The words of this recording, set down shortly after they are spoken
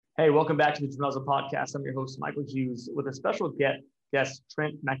Hey, welcome back to the Gymnazo Podcast. I'm your host, Michael Hughes, with a special guest,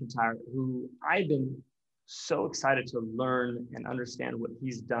 Trent McIntyre, who I've been so excited to learn and understand what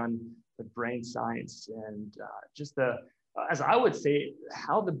he's done with brain science and as I would say,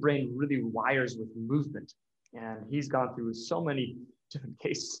 how the brain really wires with movement. And he's gone through so many different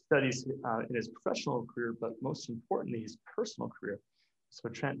case studies in his professional career, but most importantly, his personal career. So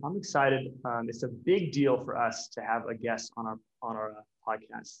Trent, I'm excited. It's a big deal for us to have a guest on our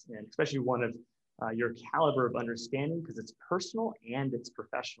podcast, and especially one of your caliber of understanding, because it's personal and it's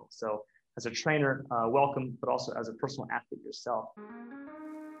professional. So as a trainer, welcome, but also as a personal athlete yourself.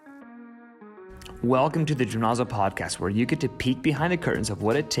 Welcome to the Gymnazo Podcast, where you get to peek behind the curtains of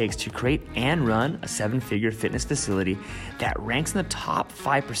what it takes to create and run a seven-figure fitness facility that ranks in the top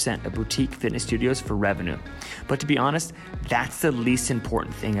 5% of boutique fitness studios for revenue. But to be honest, that's the least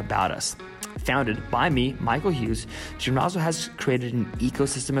important thing about us. Founded by me, Michael Hughes, Gymnazo has created an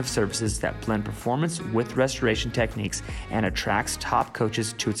ecosystem of services that blend performance with restoration techniques and attracts top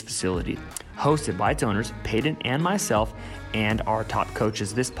coaches to its facility. Hosted by its owners, Peyton and myself, and our top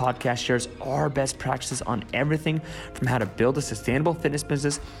coaches, this podcast shares our best practices on everything from how to build a sustainable fitness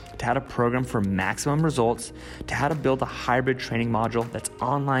business, to how to program for maximum results, to how to build a hybrid training module that's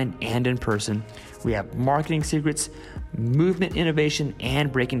online and in person. We have marketing secrets, movement innovation,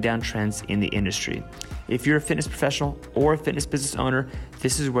 and breaking down trends in the industry. If you're a fitness professional or a fitness business owner,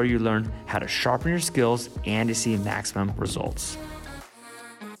 this is where you learn how to sharpen your skills and to see maximum results.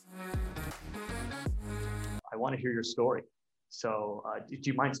 I want to hear your story. So do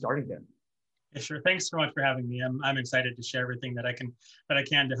you mind starting there? Yeah, sure. Thanks so much for having me. I'm excited to share everything that I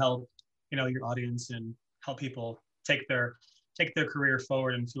can to help, your audience and help people take their career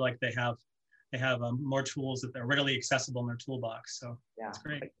forward and feel like they have more tools that are readily accessible in their toolbox. So yeah, that's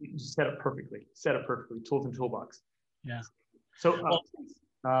great. You said it perfectly. Tools and toolbox. Yeah. So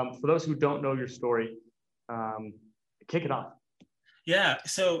for those who don't know your story, kick it off. Yeah.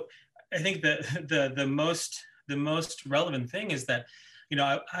 So I think that the most relevant thing is that,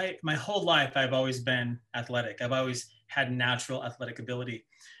 I my whole life, I've always been athletic. I've always had natural athletic ability.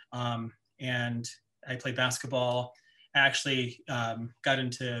 And I played basketball. I actually got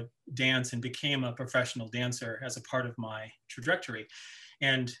into dance and became a professional dancer as a part of my trajectory.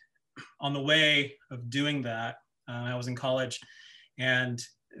 And on the way of doing that, I was in college, and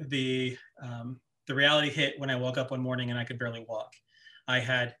the reality hit when I woke up one morning and I could barely walk. I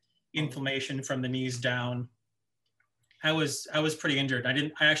had inflammation from the knees down. I was pretty injured.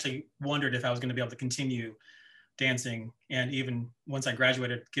 I actually wondered if I was going to be able to continue dancing, and even once I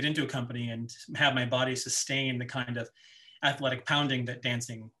graduated, get into a company and have my body sustain the kind of athletic pounding that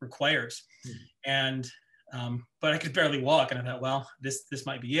dancing requires. And but I could barely walk, and I thought, well, this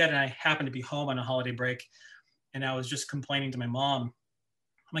might be it. And I happened to be home on a holiday break, and I was just complaining to my mom.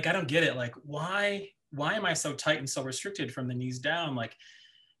 I'm like, I don't get it. Like, why am I so tight and so restricted from the knees down? Like,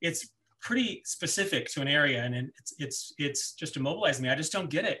 it's pretty specific to an area, and it's just immobilized me. I just don't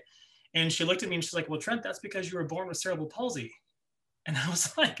get it. And she looked at me and she's like, well, Trent, that's because you were born with cerebral palsy. And I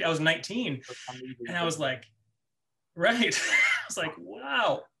was 19, and I was like, right. I was like,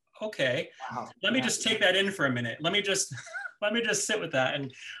 wow, okay. Wow. Let me just take that in for a minute. Let me just sit with that.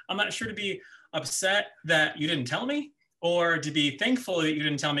 And I'm not sure to be upset that you didn't tell me, or to be thankful that you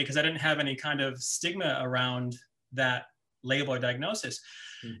didn't tell me, because I didn't have any kind of stigma around that label or diagnosis.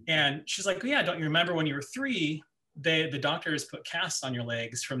 And she's like, yeah, don't you remember when you were 3, the doctors put casts on your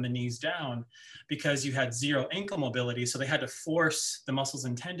legs from the knees down because you had zero ankle mobility. So they had to force the muscles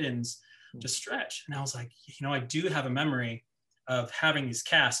and tendons to stretch. And I was like, I do have a memory of having these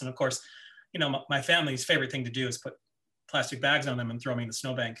casts. And of course, my family's favorite thing to do is put plastic bags on them and throw me in the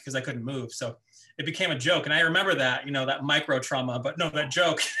snowbank because I couldn't move. So it became a joke. And I remember that, that micro trauma, but no, that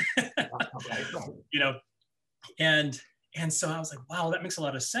joke, And so I was like, wow, that makes a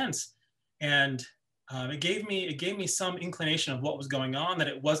lot of sense. And it gave me some inclination of what was going on, that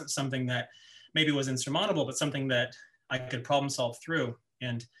it wasn't something that maybe was insurmountable, but something that I could problem solve through.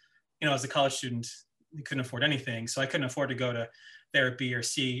 And, as a college student, I couldn't afford anything. So I couldn't afford to go to therapy or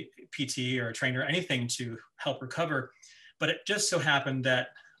see PT or a trainer or anything to help recover. But it just so happened that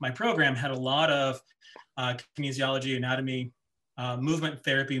my program had a lot of kinesiology, anatomy, movement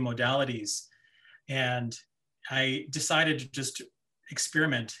therapy modalities. And I decided to just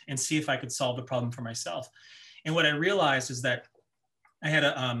experiment and see if I could solve the problem for myself. And what I realized is that I had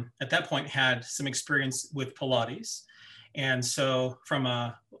at that point had some experience with Pilates. And so from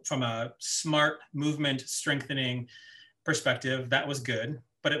a smart movement strengthening perspective, that was good,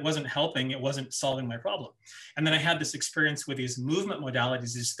 but it wasn't helping. It wasn't solving my problem. And then I had this experience with these movement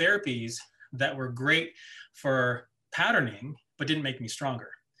modalities, these therapies that were great for patterning, but didn't make me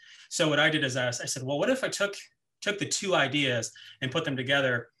stronger. So what I did is I said, well, what if I took the two ideas and put them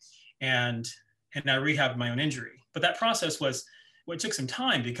together and I rehabbed my own injury? But that process it took some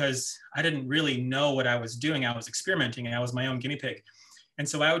time because I didn't really know what I was doing. I was experimenting and I was my own guinea pig. And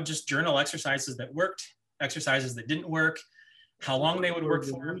so I would just journal exercises that worked, exercises that didn't work, how long they would work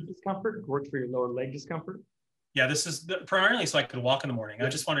for. Discomfort worked for your lower leg discomfort? Yeah, this is primarily so I could walk in the morning. I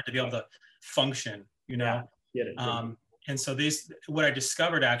just wanted to be able to function, you know? Yeah. And so what I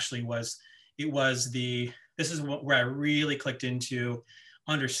discovered actually was, this is where I really clicked into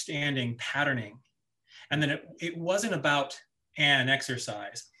understanding patterning. And then it wasn't about an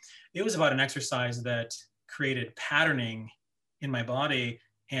exercise. It was about an exercise that created patterning in my body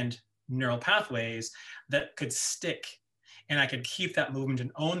and neural pathways that could stick. And I could keep that movement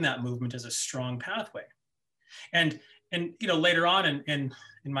and own that movement as a strong pathway. And later on in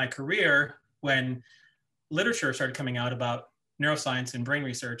my career, when literature started coming out about neuroscience and brain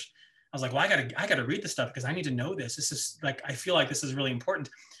research, I was like, well, I gotta read this stuff because I need to know this. This is like, I feel like this is really important.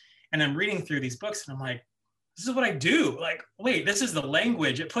 And I'm reading through these books and I'm like, this is what I do. Like, wait, this is the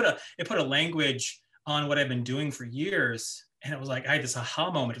language. It put a language on what I've been doing for years. And it was like, I had this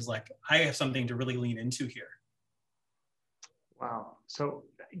aha moment. It was like, I have something to really lean into here. Wow. So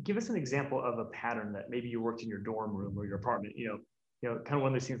give us an example of a pattern that maybe you worked in your dorm room or your apartment, kind of one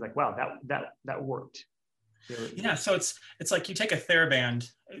of those things like, wow, that worked. Yeah. So it's like you take a TheraBand.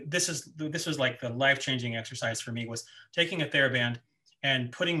 This was like the life-changing exercise for me, was taking a TheraBand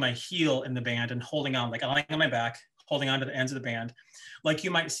and putting my heel in the band and holding on, like lying on my back, holding on to the ends of the band. Like you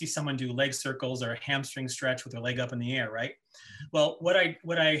might see someone do leg circles or a hamstring stretch with their leg up in the air, right? Well, what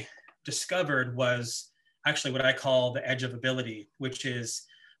I discovered was actually what I call the edge of ability, which is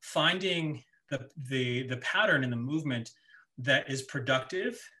finding the pattern in the movement that is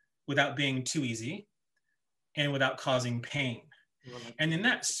productive without being too easy and without causing pain. And in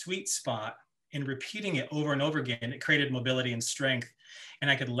that sweet spot, in repeating it over and over again, it created mobility and strength.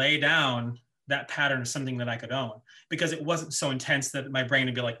 And I could lay down that pattern as something that I could own, because it wasn't so intense that my brain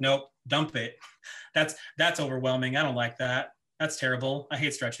would be like, nope, dump it. That's overwhelming. I don't like that. That's terrible. I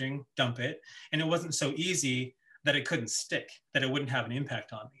hate stretching, dump it. And it wasn't so easy that it couldn't stick, that it wouldn't have an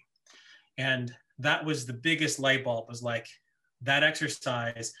impact on me. And that was the biggest light bulb, was like, that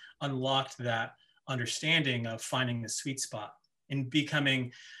exercise unlocked that understanding of finding the sweet spot and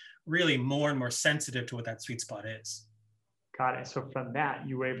becoming really more and more sensitive to what that sweet spot is. Got it. So from that,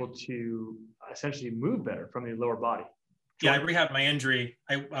 you were able to essentially move better from your lower body. Yeah, I rehabbed my injury.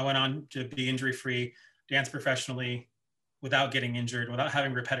 I went on to be injury-free, dance professionally without getting injured, without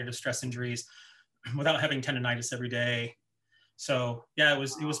having repetitive stress injuries, without having tendonitis every day. So yeah, it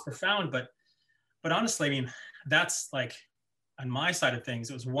was profound, but honestly, I mean, that's like, on my side of things,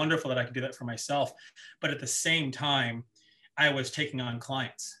 it was wonderful that I could do that for myself. But at the same time, I was taking on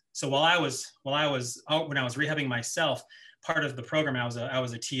clients. So when I was rehabbing myself, part of the program, I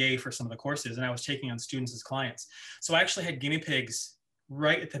was a TA for some of the courses, and I was taking on students as clients. So I actually had guinea pigs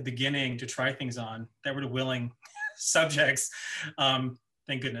right at the beginning to try things on that were willing subjects.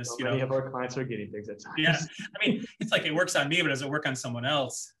 Thank goodness. So many of our clients are guinea pigs at times. Yeah, I mean, it's like it works on me, but does it work on someone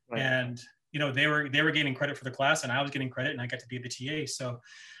else? Right. And they were getting credit for the class, and I was getting credit, and I got to be the TA. So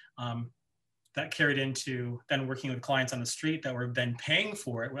that carried into then working with clients on the street that were then paying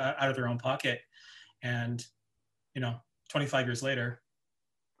for it out of their own pocket. And 25 years later,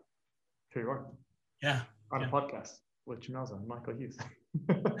 here you are. Yeah. On a podcast with Junaza and Michael Hughes.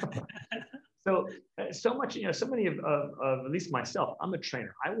 So much, so many of at least myself, I'm a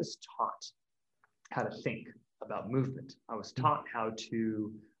trainer. I was taught how to think about movement. I was taught how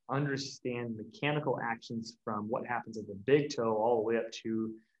to understand mechanical actions from what happens at the big toe all the way up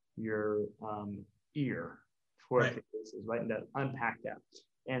to your ear, for cases, right? And to unpack that.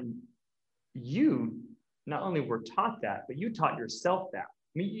 And you not only were taught that, but you taught yourself that.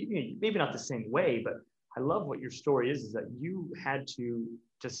 I mean, maybe not the same way, but I love what your story is that you had to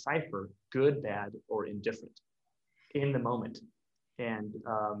decipher good, bad, or indifferent in the moment. And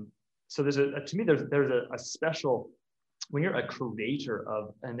so there's a special, when you're a creator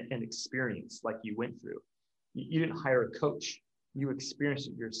of an experience like you went through, you didn't hire a coach, you experienced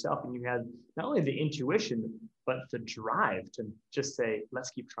it yourself, and you had not only the intuition, but the drive to just say, let's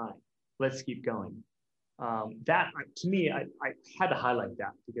keep trying, let's keep going. That, to me, I had to highlight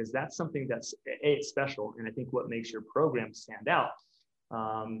that, because that's something that's it's special. And I think what makes your program stand out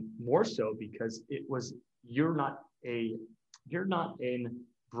more so because it was, you're not a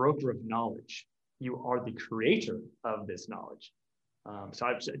broker of knowledge. You are the creator of this knowledge. So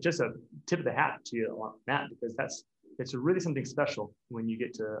I just a tip of the hat to you on that, because it's really something special when you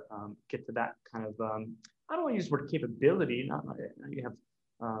get to that kind of, I don't want to use the word capability. You have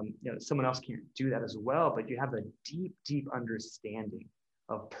someone else can't do that as well, but you have a deep, deep understanding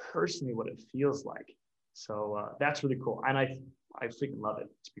of personally what it feels like. So that's really cool. And I freaking love it,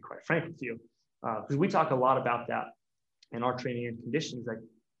 to be quite frank with you, because we talk a lot about that in our training and conditioning. Like,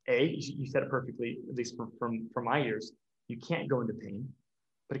 you said it perfectly, at least from my ears, you can't go into pain,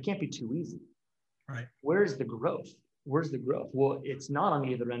 but it can't be too easy. Right. Where's the growth? Well, it's not on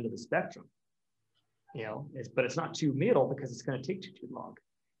either end of the spectrum, but it's not too middle because it's going to take too long.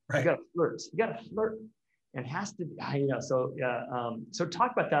 Right. You got to flirt. And has to, so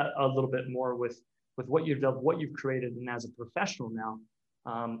talk about that a little bit more with what you've done, what you've created, and as a professional now,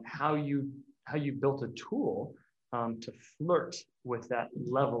 how you built a tool to flirt with that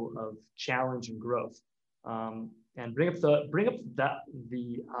level of challenge and growth, and bring up that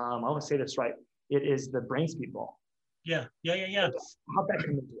I want to say this right. It is the brain speed ball. Yeah. How'd that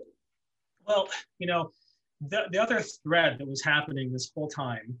come into it? Well, the other thread that was happening this whole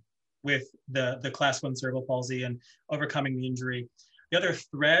time with the class 1 cerebral palsy and overcoming the injury, the other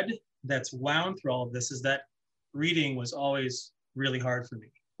thread that's wound through all of this is that reading was always really hard for me.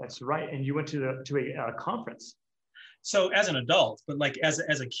 That's right. And you went to a conference. So as an adult, but like as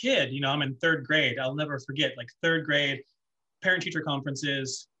a kid, I'm in 3rd grade. I'll never forget, like 3rd grade, parent-teacher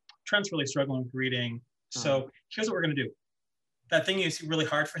conferences. Trent's really struggling with reading. So here's what we're going to do. That thing is really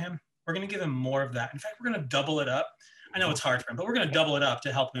hard for him. We're going to give him more of that. In fact, we're going to double it up. I know it's hard for him, but we're going to double it up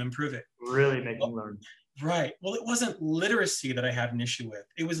to help him improve it. Really make him learn. Right. Well, it wasn't literacy that I had an issue with.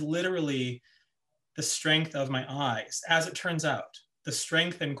 It was literally the strength of my eyes. As it turns out, the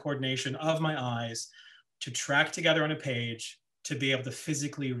strength and coordination of my eyes to track together on a page, to be able to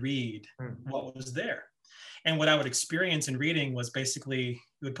physically read what was there. And what I would experience in reading was basically,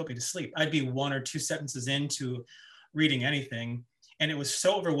 it would put me to sleep. I'd be 1 or 2 sentences into reading anything, and it was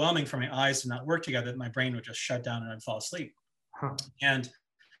so overwhelming for my eyes to not work together that my brain would just shut down and I'd fall asleep. And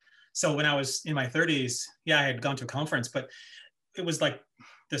so when I was in my 30s, I had gone to a conference, but it was like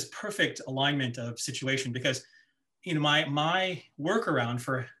this perfect alignment of situation because, my workaround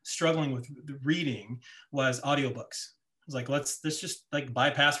for struggling with reading was audiobooks. I was like, let's just like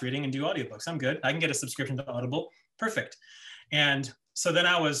bypass reading and do audiobooks. I'm good. I can get a subscription to Audible. Perfect. And so then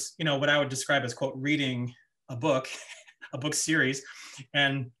I was, what I would describe as, quote, reading a book, a book series.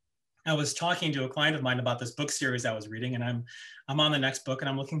 And I was talking to a client of mine about this book series I was reading, and I'm on the next book and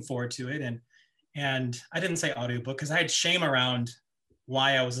I'm looking forward to it. And I didn't say audiobook because I had shame around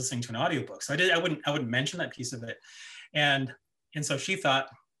why I was listening to an audiobook. So I wouldn't mention that piece of it. And so she thought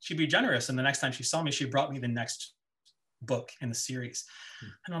she'd be generous. And the next time she saw me, she brought me the next book in the series.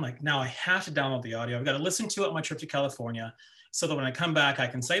 And I'm like, now I have to download the audio. I've got to listen to it on my trip to California so that when I come back, I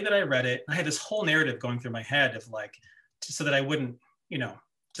can say that I read it. I had this whole narrative going through my head of like, so that I wouldn't,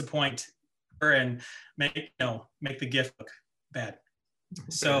 to point her and make the gift look bad.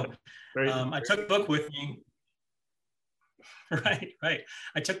 So I took the book with me. Right.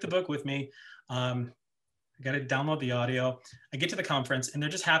 I took the book with me. I got to download the audio. I get to the conference, and there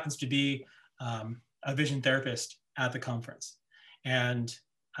just happens to be a vision therapist at the conference. And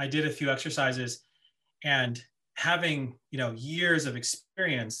I did a few exercises, and having, years of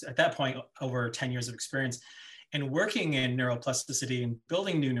experience at that point, over 10 years of experience, and working in neuroplasticity and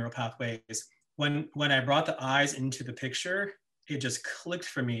building new neural pathways, when I brought the eyes into the picture, it just clicked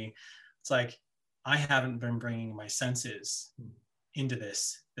for me. It's like, I haven't been bringing my senses into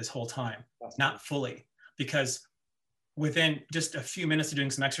this whole time, not fully, because within just a few minutes of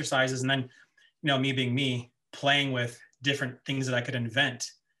doing some exercises, and then, me being me, playing with different things that I could invent,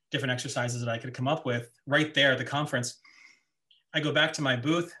 different exercises that I could come up with right there at the conference, I go back to my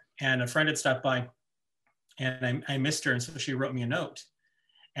booth, and a friend had stopped by, and I missed her, and so she wrote me a note,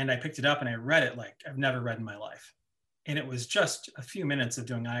 and I picked it up and I read it like I've never read in my life, and it was just a few minutes of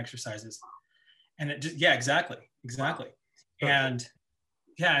doing eye exercises. And it just, exactly. And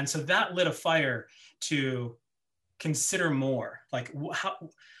so that lit a fire to consider more, like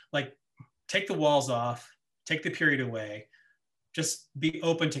take the walls off, take the period away, just be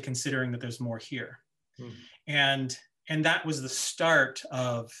open to considering that there's more here. And that was the start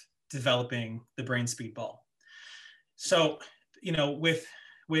of developing the brain speed ball. So, with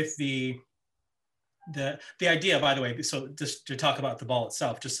the idea, by the way, so just to talk about the ball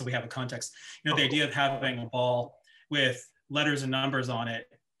itself, just so we have a context, the idea of having a ball with letters and numbers on it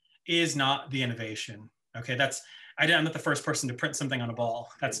is not the innovation. Okay, I'm not the first person to print something on a ball.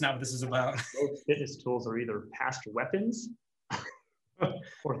 That's not what this is about. Those fitness tools are either past weapons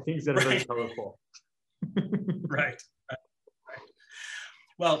or things that are very colorful. Right.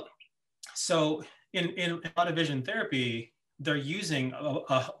 Well, so in a lot of vision therapy, they're using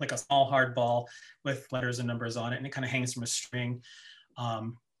like a small hard ball with letters and numbers on it, and it kind of hangs from a string.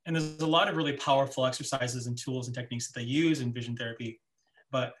 And there's a lot of really powerful exercises and tools and techniques that they use in vision therapy.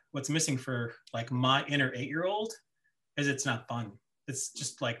 But what's missing for like my inner 8-year-old is it's not fun. It's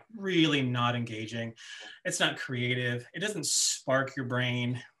just like really not engaging. It's not creative. It doesn't spark your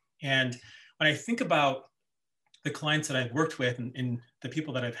brain. And when I think about the clients that I've worked with and the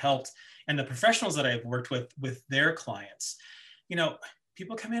people that I've helped and the professionals that I've worked with their clients, you know,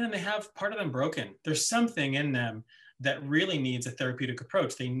 people come in and they have part of them broken. There's something in them that really needs a therapeutic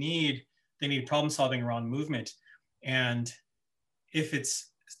approach. They need problem solving around movement. And if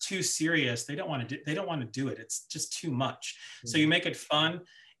it's too serious, they don't want to do it. It's just too much. So you make it fun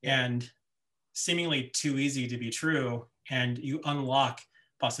and seemingly too easy to be true, and you unlock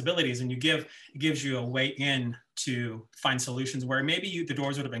possibilities, and it gives you a way in to find solutions where maybe the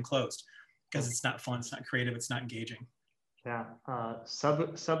doors would have been closed because it's not fun, it's not creative, it's not engaging. Yeah,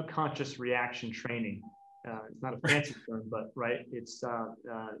 subconscious reaction training. It's not a fancy term, but right, it's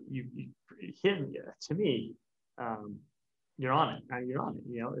you hit to me. You're on it. You're on it.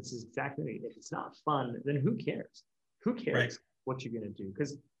 You know, it's exactly. If it's not fun, then who cares? Who cares right. what you're going to do?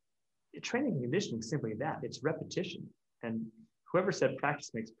 Because training and conditioning is simply that. It's repetition. And whoever said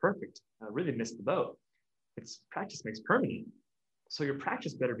practice makes perfect really missed the boat. It's practice makes permanent. So your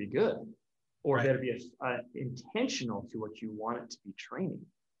practice better be good, or right. better be intentional to what you want it to be training.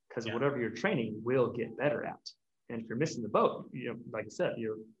 Because whatever you're training will get better at. And if you're missing the boat, you know, like I said,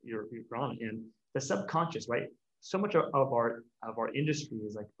 you're on it. And the subconscious, right? So much of our industry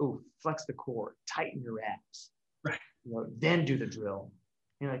is like, oh, flex the core, tighten your abs, right? You know, then do the drill.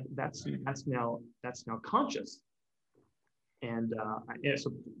 And like that's now conscious. And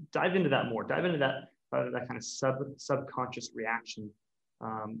so dive into that more. Dive into that kind of subconscious reaction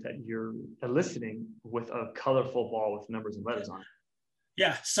that you're eliciting with a colorful ball with numbers and letters on it.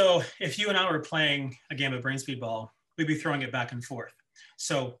 Yeah. So if you and I were playing a game of brain speed ball, we'd be throwing it back and forth.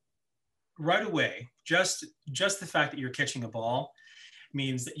 So right away, just the fact that you're catching a ball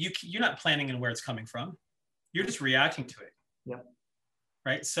means that you're not planning on where it's coming from. You're just reacting to it. Yep.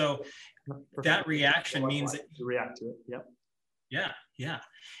 Right. So that reaction means that you react to it. Yep. Yeah. Yeah.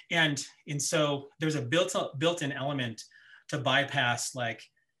 And so there's a built-in element to bypass, like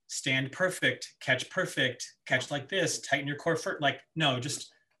stand perfect, catch like this, tighten your core first. Like, no, just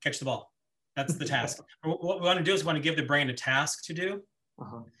catch the ball. That's the task. What we want to do is we want to give the brain a task to do.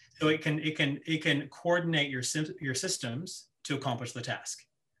 Uh-huh. So it can coordinate your systems to accomplish the task.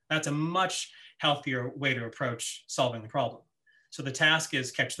 That's a much healthier way to approach solving the problem. So the task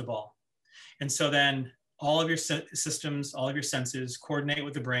is catch the ball. And so then all of your systems, all of your senses coordinate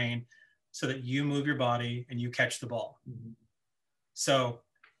with the brain so that you move your body and you catch the ball. Mm-hmm. So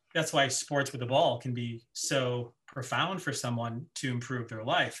that's why sports with the ball can be so profound for someone to improve their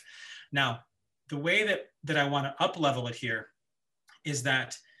life. Now, the way that I want to up-level it here is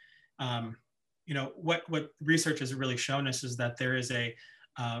that, you know, what research has really shown us is that there is a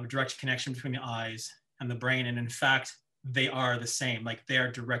direct connection between the eyes and the brain. And in fact, they are the same, like they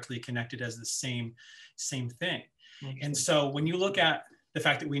are directly connected as the same thing. Okay. And so when you look at the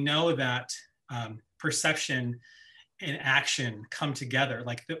fact that we know that perception and action come together,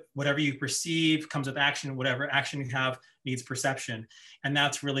 like whatever you perceive comes with action, whatever action you have needs perception. And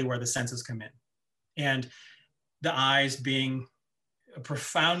that's really where the senses come in. And the eyes being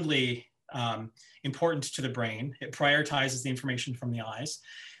profoundly important to the brain, it prioritizes the information from the eyes.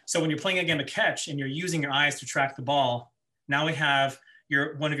 So when you're playing a game of catch and you're using your eyes to track the ball, now we have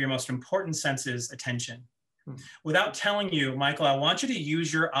one of your most important senses, attention. Without telling you, Michael, I want you to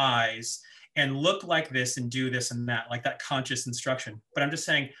use your eyes and look like this and do this and that, like that conscious instruction. But I'm just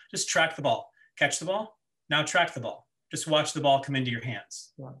saying, just track the ball, catch the ball, now track the ball. Just watch the ball come into your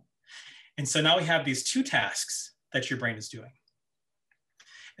hands. Yeah. And so now we have these two tasks that your brain is doing.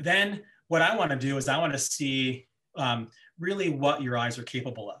 Then what I want to do is I want to see really what your eyes are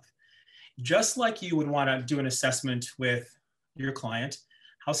capable of. Just like you would want to do an assessment with your client,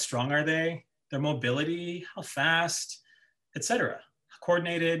 how strong are they, their mobility, how fast, etc.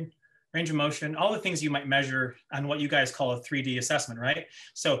 Coordinated, range of motion, all the things you might measure on what you guys call a 3D assessment, right?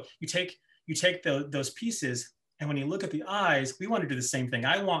 So you take those pieces, and when you look at the eyes, we want to do the same thing.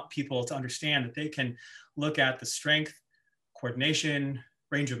 I want people to understand that they can look at the strength, coordination,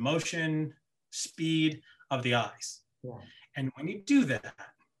 range of motion, speed of the eyes. Yeah. And when you do that,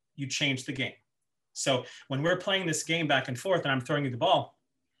 you change the game. So when we're playing this game back and forth and I'm throwing you the ball,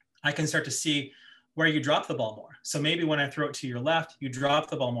 I can start to see where you drop the ball more. So maybe when I throw it to your left, you drop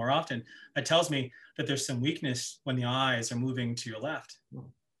the ball more often. That tells me that there's some weakness when the eyes are moving to your left.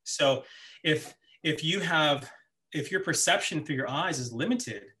 So if your perception through your eyes is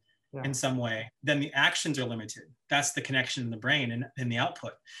limited, in some way, then the actions are limited. That's the connection in the brain and the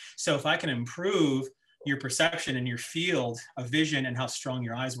output. So if I can improve your perception and your field of vision and how strong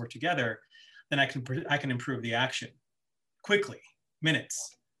your eyes work together, then I can improve the action quickly,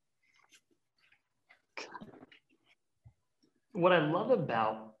 minutes. What I love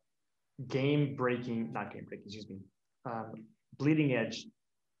about bleeding edge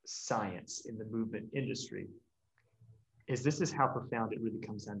science in the movement industry is this is how profound it really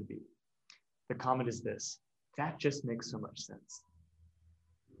comes down to be. The comment is this: that just makes so much sense.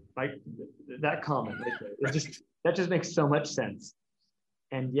 Like that comment right there, that just makes so much sense.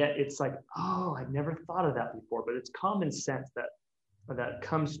 And yet it's like, oh, I'd never thought of that before, but it's common sense that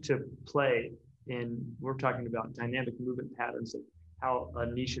comes to play in, we're talking about dynamic movement patterns and how a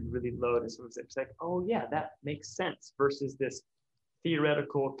knee should really load. And so it's like, oh yeah, that makes sense, versus this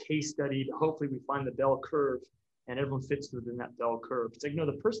theoretical case study. Hopefully we find the bell curve and everyone fits within that bell curve. It's like, no,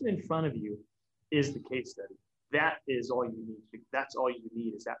 the person in front of you is the case study. That is all you need. That's all you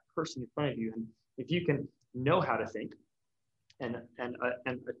need is that person in front of you. And if you can know how to think and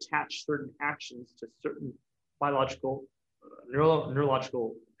attach certain actions to certain biological,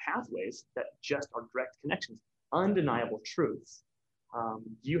 neurological pathways that just are direct connections, undeniable truths,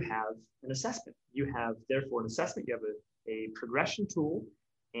 you have an assessment. You have, therefore, an assessment. You have a progression tool,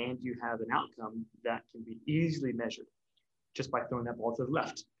 and you have an outcome that can be easily measured just by throwing that ball to the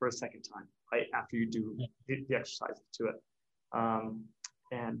left for a second time, right after you do the exercise to it. I'm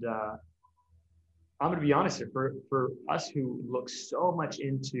going to be honest here, for us who look so much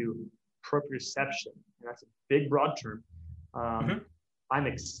into proprioception, and that's a big, broad term, I'm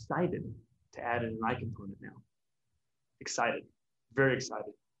excited to add in an eye component now. Excited, very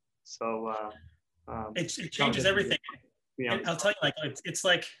excited. So it changes everything. I'll tell you, it's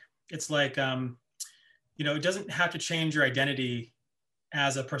like it doesn't have to change your identity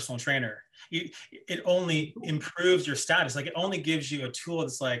as a personal trainer. It only improves your status. Like, it only gives you a tool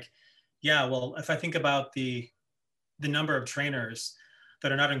that's like, yeah, well, if I think about the number of trainers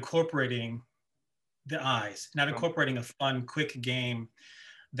that are not incorporating the eyes, not incorporating a fun, quick game,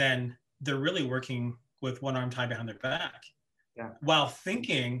 then they're really working with one arm tied behind their back. While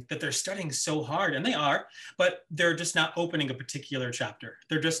thinking that they're studying so hard, and they are, but they're just not opening a particular chapter.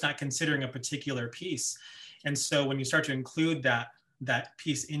 They're just not considering a particular piece. And so when you start to include that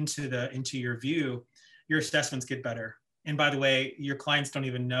piece into your view, your assessments get better. And by the way, your clients don't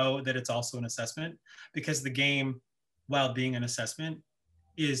even know that it's also an assessment, because the game, while being an assessment,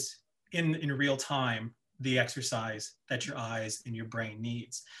 is in real time the exercise that your eyes and your brain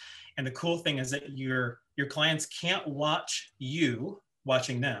needs. And the cool thing is that your clients can't watch you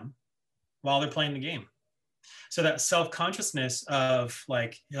watching them while they're playing the game. So that self-consciousness of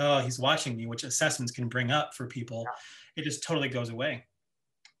like, oh, he's watching me, which assessments can bring up for people, it just totally goes away.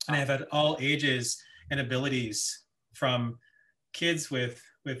 And I've had all ages and abilities, from kids with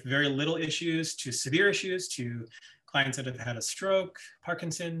very little issues to severe issues, to clients that have had a stroke,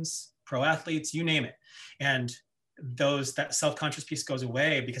 Parkinson's, pro athletes, you name it. And that self-conscious piece goes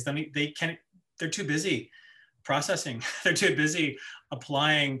away, because then they're too busy processing. They're too busy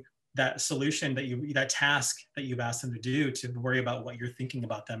applying that solution that task that you've asked them to do, to worry about what you're thinking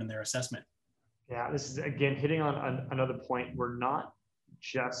about them in their assessment. Yeah, this is again hitting on another point. We're not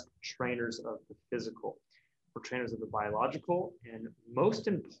just trainers of the physical. We're trainers of the biological, and most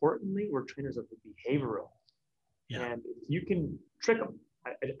importantly, we're trainers of the behavioral. Yeah. And if you can trick them,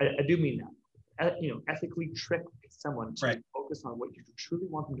 I do mean that. Ethically trick someone to focus on what you truly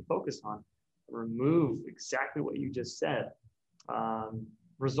want them to focus on, remove exactly what you just said.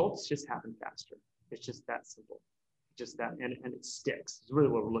 Results just happen faster. It's just that simple. Just that, and it sticks. It's really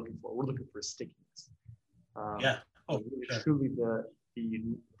what we're looking for. We're looking for stickiness. Truly the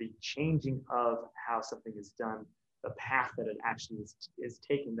changing of how something is done, the path that it actually is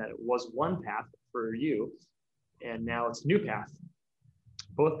taken, that it was one path for you, and now it's a new path.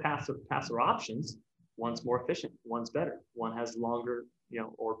 Both paths are options. One's more efficient, one's better. One has longer,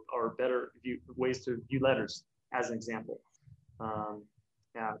 or better ways to view letters, as an example.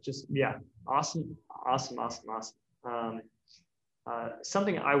 Awesome.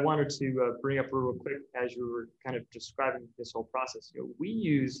 Something I wanted to bring up real quick as you were kind of describing this whole process. We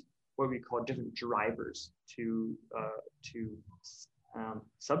use what we call different drivers to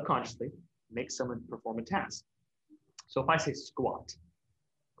subconsciously make someone perform a task. So if I say squat,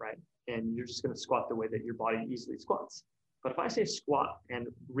 right, and you're just going to squat the way that your body easily squats. But if I say squat and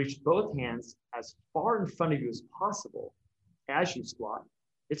reach both hands as far in front of you as possible as you squat,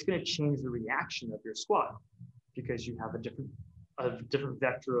 it's going to change the reaction of your squat, because you have a different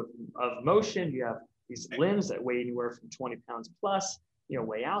vector of motion. You have these limbs that weigh anywhere from 20 pounds plus.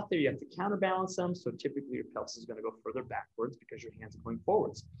 way out there. You have to counterbalance them. So typically your pelvis is going to go further backwards because your hands are going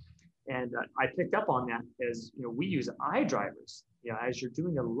forwards. And I picked up on that as, we use eye drivers. As you're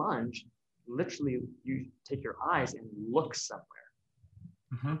doing a lunge, literally you take your eyes and look somewhere.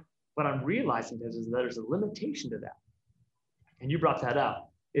 Mm-hmm. What I'm realizing is that there's a limitation to that. And you brought that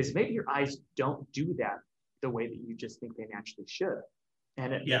up, is maybe your eyes don't do that the way that you just think they naturally should.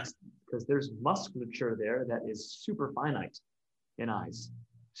 And it makes, because there's musculature there that is super finite in eyes,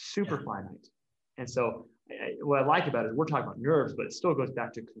 super finite. And so what I like about it is we're talking about nerves, but it still goes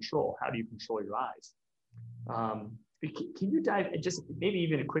back to control. How do you control your eyes? Can you dive just maybe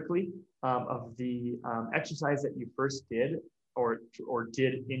even quickly of the exercise that you first did or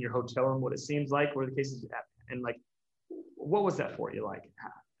did in your hotel room, what it seems like, were the cases, and like, what was that for you? Like,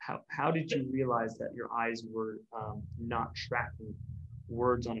 how did you realize that your eyes were not tracking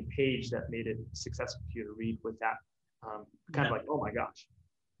words on a page that made it successful for you to read with that kind of like, oh my gosh.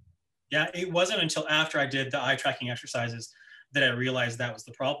 Yeah, it wasn't until after I did the eye tracking exercises that I realized that was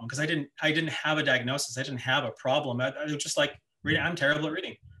the problem, because I didn't have a diagnosis. I didn't have a problem. I was just like, reading, I'm terrible at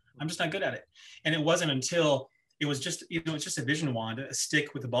reading. I'm just not good at it. And it wasn't until it was just, it's just a vision wand, a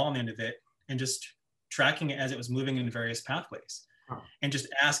stick with a ball on the end of it, and just tracking it as it was moving in various pathways. And just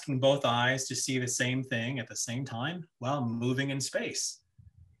asking both eyes to see the same thing at the same time while moving in space.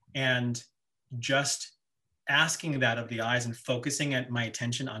 And just asking that of the eyes and focusing my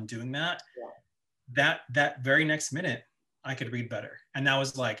attention on doing that, that very next minute, I could read better. And that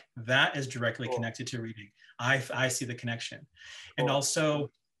was like, that is directly connected to reading. I see the connection. And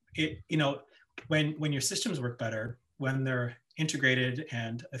also, when your systems work better, when they're integrated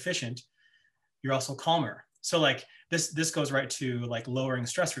and efficient, you're also calmer. So like this goes right to like lowering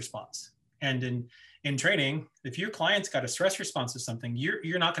stress response. And in training, if your client's got a stress response to something,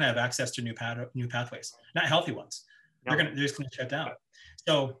 you're not going to have access to new pathways, not healthy ones. No. They're just going to shut down.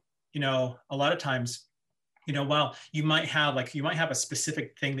 So, a lot of times, while you might have a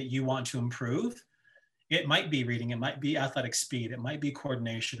specific thing that you want to improve, it might be reading, it might be athletic speed, it might be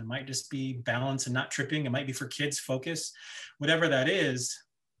coordination, it might just be balance and not tripping, it might be for kids focus, whatever that is.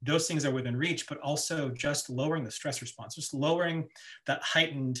 Those things are within reach, but also just lowering the stress response, just lowering that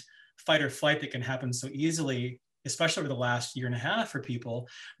heightened fight or flight that can happen so easily, especially over the last year and a half for people,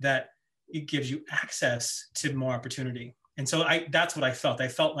 that it gives you access to more opportunity. And so that's what I felt. I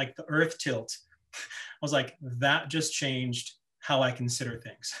felt like the earth tilt. I was like, that just changed how I consider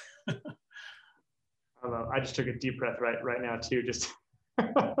things. I just took a deep breath right now too, just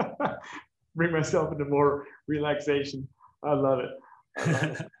bring myself into more relaxation. I love it.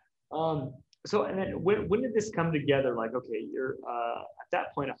 So, and then when did this come together? Like, okay, you're at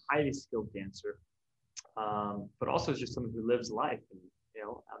that point a highly skilled dancer, but also just someone who lives life. And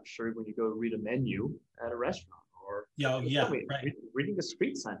I'm sure when you go read a menu at a restaurant, or reading a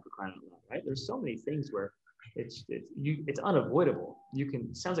street sign, for crying out loud, right? There's so many things where it's unavoidable.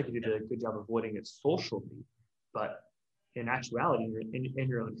 Sounds like you did a good job avoiding it socially, but in actuality, you're in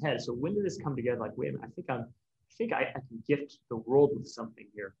your own head. So when did this come together? Like, wait a minute, I think I can gift the world with something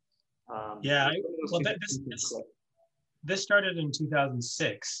here. This started in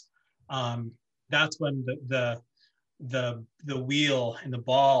 2006. That's when the wheel and the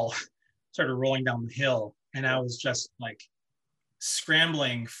ball started rolling down the hill, and I was just like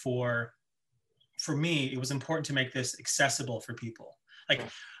scrambling for me. It was important to make this accessible for people, like,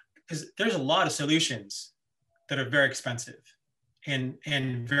 because there's a lot of solutions that are very expensive, and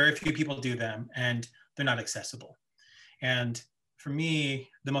very few people do them, and they're not accessible. And for me,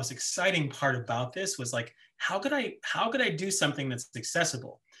 the most exciting part about this was like, how could I do something that's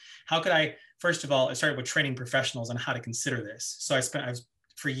accessible? How could I, first of all, I started with training professionals on how to consider this. So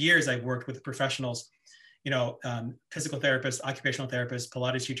for years, I've worked with professionals, physical therapists, occupational therapists,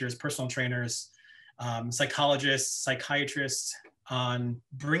 Pilates teachers, personal trainers, psychologists, psychiatrists, on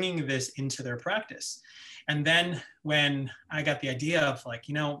bringing this into their practice. And then when I got the idea of like,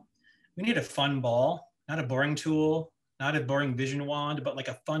 we need a fun ball, not a boring tool, not a boring vision wand, but like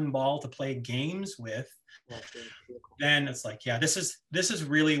a fun ball to play games with, then it's like, this is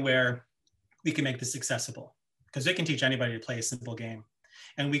really where we can make this accessible, because they can teach anybody to play a simple game,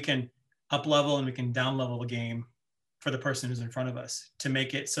 and we can up level and we can down level a game for the person who's in front of us to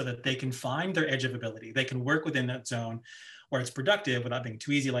make it so that they can find their edge of ability. They can work within that zone where it's productive without being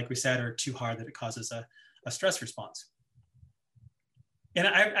too easy, like we said, or too hard that it causes a stress response. And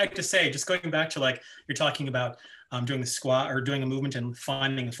I have to say, just going back to like, you're talking about doing the squat or doing a movement and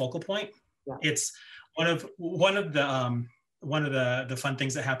finding a focal point. Yeah. It's one of the fun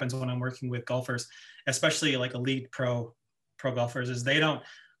things that happens when I'm working with golfers, especially like elite pro golfers, is they don't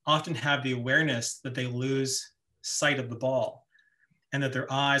often have the awareness that they lose sight of the ball. and that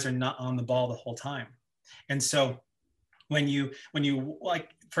their eyes are not on the ball the whole time. And so when you like,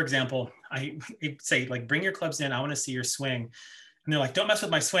 for example, I say like, bring your clubs in, I want to see your swing. And they're like, don't mess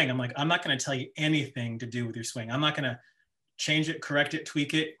with my swing. I'm like, I'm not going to tell you anything to do with your swing. I'm not going to change it, correct it,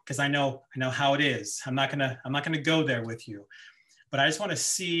 tweak it, because I know how it is. I'm not gonna go there with you. But I just want to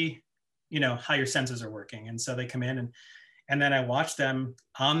see, how your senses are working. And so they come in and then I watch them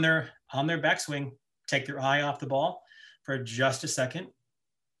on their backswing, take their eye off the ball for just a second,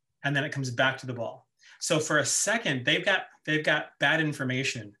 and then it comes back to the ball. So for a second, they've got bad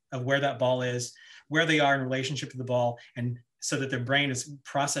information of where that ball is, where they are in relationship to the ball, and so that their brain is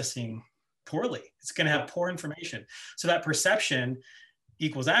processing poorly. It's going to have poor information. So that perception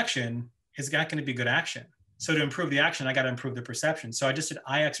equals action is not going to be good action. So to improve the action, I got to improve the perception. So I just did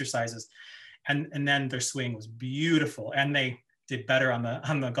eye exercises, and then their swing was beautiful, and they did better on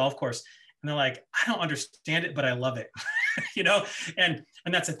the golf course. And they're like, I don't understand it, but I love it. And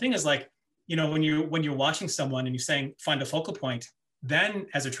that's the thing is like, when you're watching someone and you're saying, find a focal point, then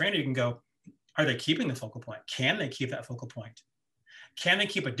as a trainer, you can go, are they keeping the focal point? Can they keep that focal point? Can they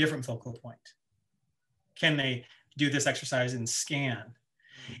keep a different focal point? Can they do this exercise and scan?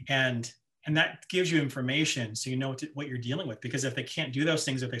 And that gives you information so you know what you're dealing with. Because if they can't do those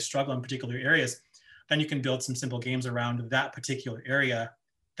things, if they struggle in particular areas, then you can build some simple games around that particular area,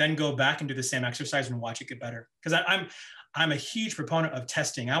 then go back and do the same exercise and watch it get better. Because I'm a huge proponent of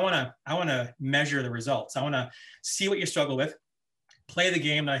testing. I wanna measure the results. I wanna see what you struggle with, play the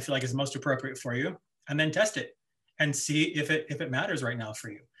game that I feel like is most appropriate for you, and then test it and see if it matters right now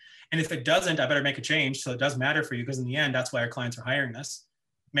for you. And if it doesn't, I better make a change so it does matter for you, because in the end, that's why our clients are hiring us.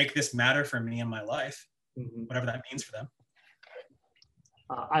 Make this matter for me in my life, whatever that means for them.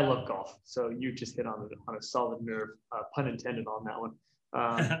 I love golf, so you just hit on a solid nerve, pun intended on that one.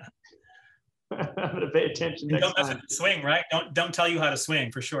 I'm gonna pay attention next time. Don't mess with the swing, right? Don't tell you how to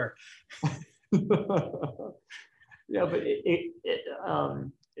swing for sure. Yeah, but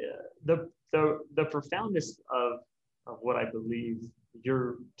the profoundness of what I believe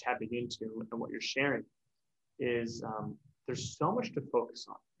you're tapping into and what you're sharing is there's so much to focus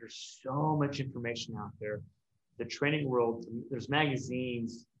on. There's so much information out there. The training world, there's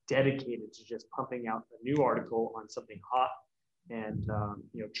magazines dedicated to just pumping out a new article on something hot and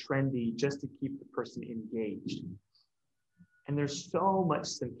trendy just to keep the person engaged. And there's so much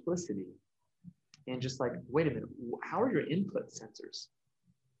simplicity and just like, wait a minute, how are your input sensors?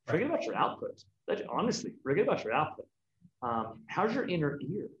 Forget about your output. Honestly, forget about your output. How's your inner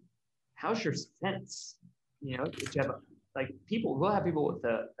ear? How's your sense? If you have we'll have people with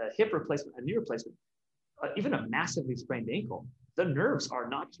a hip replacement, a knee replacement, even a massively sprained ankle, the nerves are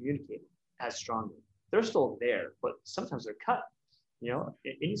not communicating as strongly. They're still there, but sometimes they're cut.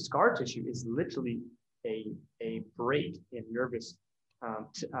 Any scar tissue is literally a break in nervous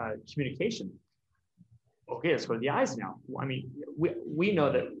communication. Okay, let's go to the eyes now. I mean, we know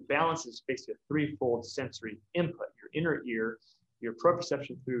that balance is basically a threefold sensory input: your inner ear, your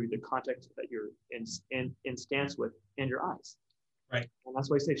proprioception through the context that you're in stance with, and your eyes. Right. And that's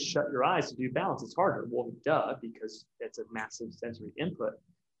why I say shut your eyes to do balance. It's harder. Well, duh, because it's a massive sensory input.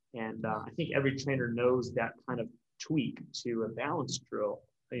 And I think every trainer knows that kind of tweak to a balance drill,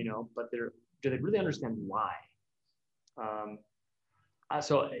 but do they really understand why?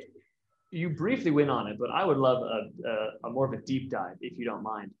 So you briefly went on it, but I would love a more of a deep dive, if you don't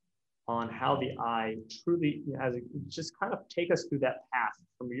mind, on how the eye truly just kind of take us through that path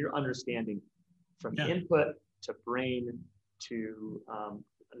from your understanding, from input to brain to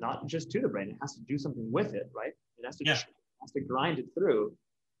not just to the brain. It has to do something with it, right? It has to grind it through.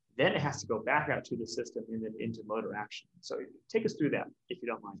 Then it has to go back out to the system and then into motor action. So take us through that, if you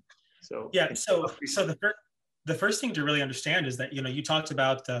don't mind. So the first thing to really understand is that you talked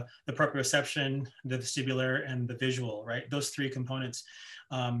about the proprioception, the vestibular, and the visual, right? Those three components.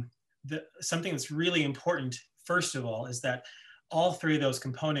 Something that's really important, first of all, is that all three of those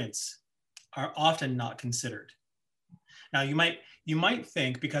components are often not considered. Now, you might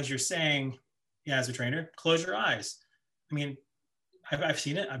think, because you're saying, as a trainer, close your eyes. I mean, I've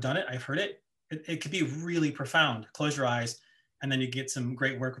seen it, I've done it, I've heard it. It could be really profound. Close your eyes, and then you get some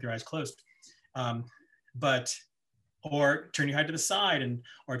great work with your eyes closed. Or turn your head to the side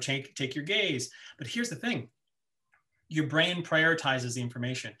or take your gaze. But here's the thing. Your brain prioritizes the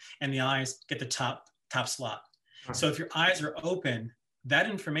information, and the eyes get the top slot. So if your eyes are open, that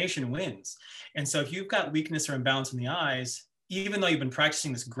information wins. And so if you've got weakness or imbalance in the eyes, even though you've been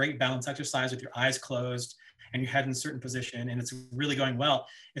practicing this great balance exercise with your eyes closed and your head in a certain position and it's really going well,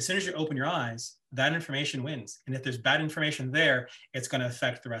 as soon as you open your eyes, that information wins. And if there's bad information there, it's going to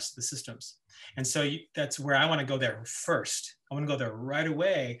affect the rest of the systems. And so that's where I want to go there first. I want to go there right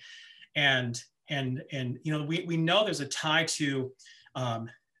away. And you know, we know there's a tie to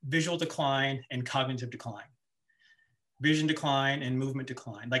visual decline and cognitive decline. Vision decline and movement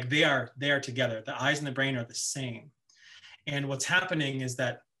decline, like they are together. The eyes and the brain are the same. And what's happening is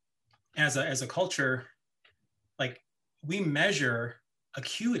that as a culture, like we measure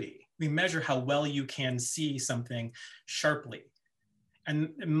acuity. We measure how well you can see something sharply. And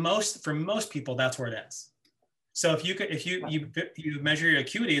for most people, that's where it ends. So if you measure your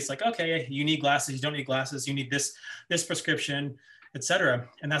acuity, it's like, okay, you need glasses, you don't need glasses, you need this prescription, etc.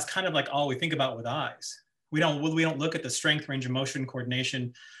 And that's kind of like all we think about with eyes. We don't look at the strength, range of motion,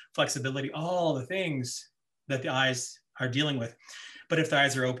 coordination, flexibility, all the things that the eyes are dealing with. But if the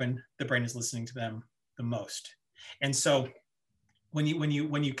eyes are open, the brain is listening to them the most. And so when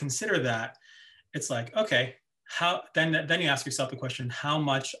you consider that, it's like, okay, then you ask yourself the question, how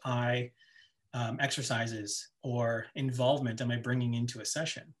much exercises or involvement am I bringing into a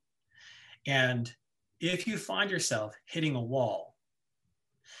session? And if you find yourself hitting a wall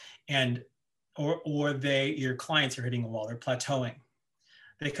and your clients are hitting a wall, they're plateauing.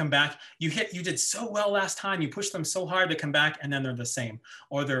 They come back, you did so well last time, you pushed them so hard, they come back and then they're the same,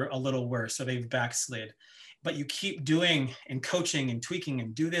 or they're a little worse, so they've backslid. But you keep doing and coaching and tweaking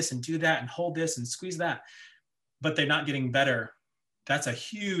and do this and do that and hold this and squeeze that, but they're not getting better. That's a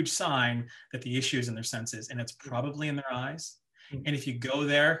huge sign that the issue is in their senses, and it's probably in their eyes. And if you go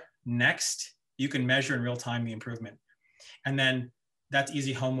there next, you can measure in real time the improvement. And then that's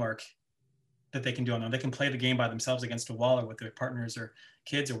easy homework that they can do on their own. They can play the game by themselves against a wall or with their partners or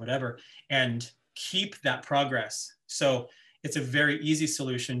kids or whatever, and keep that progress. So it's a very easy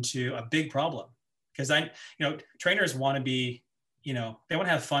solution to a big problem. Because trainers want to be, they want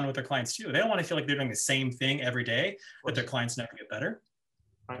to have fun with their clients too. They don't want to feel like they're doing the same thing every day, but their clients never get better.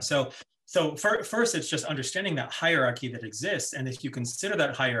 Right. So first, it's just understanding that hierarchy that exists. And if you consider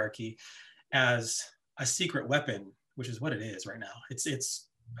that hierarchy as a secret weapon, which is what it is right now, it's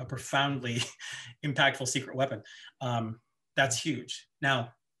a profoundly impactful secret weapon. That's huge.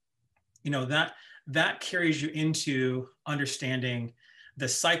 Now, that carries you into understanding the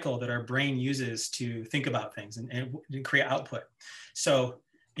cycle that our brain uses to think about things and create output. So,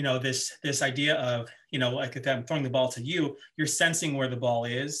 this idea of, like if I'm throwing the ball to you, you're sensing where the ball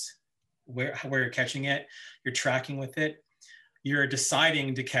is, where you're catching it, you're tracking with it, you're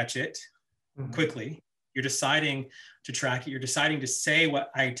deciding to catch it quickly, you're deciding to track it, you're deciding to say what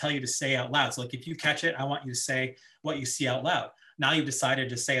I tell you to say out loud. So like if you catch it, I want you to say what you see out loud. Now you've decided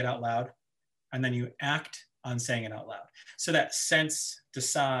to say it out loud, and then you act on saying it out loud. So that sense,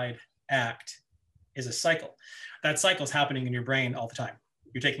 decide, act is a cycle. That cycle is happening in your brain all the time.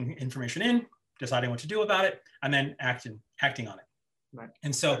 You're taking information in, deciding what to do about it, and then acting on it. Right.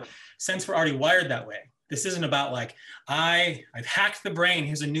 And so since we're already wired that way, this isn't about like, I've hacked the brain.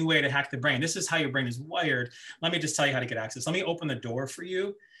 Here's a new way to hack the brain. This is how your brain is wired. Let me just tell you how to get access. Let me open the door for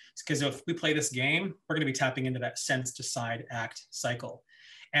you. Because if we play this game, we're going to be tapping into that sense, decide, act cycle.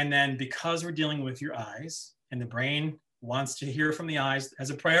 And then because we're dealing with your eyes and the brain wants to hear from the eyes as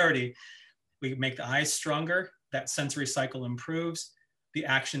a priority, we make the eyes stronger, that sensory cycle improves, the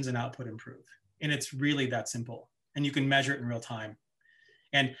actions and output improve. And it's really that simple. And you can measure it in real time.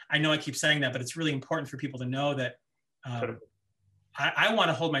 And I know I keep saying that, but it's really important for people to know that I want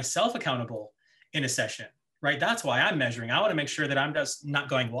to hold myself accountable in a session, right? That's why I'm measuring. I want to make sure that I'm just not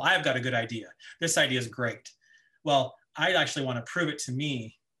going, well, I've got a good idea. This idea is great. Well, I actually want to prove it to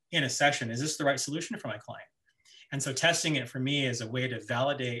me in a session. Is this the right solution for my client? And so testing it for me is a way to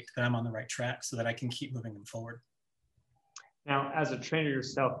validate that I'm on the right track so that I can keep moving them forward. Now, as a trainer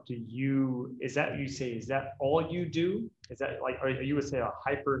yourself, is that all you do? Is that like, are you would say a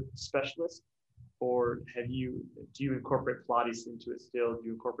hyper specialist, or do you incorporate Pilates into it still? Do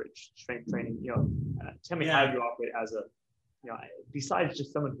you incorporate strength training? Tell me how you operate as besides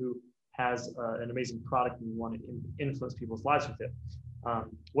just someone who has an amazing product and you want to influence people's lives with it.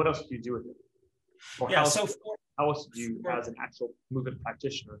 What else do you do with it? Or how else do you, as an actual movement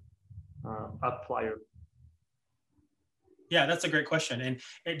practitioner, apply your? Yeah, that's a great question. And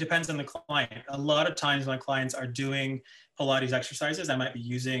it depends on the client. A lot of times my clients are doing Pilates exercises. I might be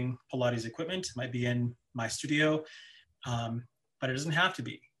using Pilates equipment, it might be in my studio, but it doesn't have to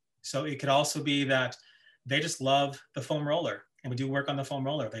be. So it could also be that they just love the foam roller, and we do work on the foam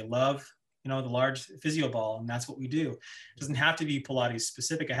roller. They love, the large physio ball, and that's what we do. It doesn't have to be Pilates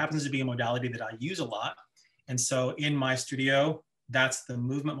specific. It happens to be a modality that I use a lot. And so in my studio, that's the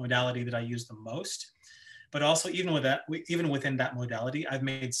movement modality that I use the most. But also even with that, even within that modality, I've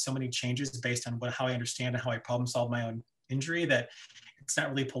made so many changes based on how I understand and how I problem solve my own injury, that it's not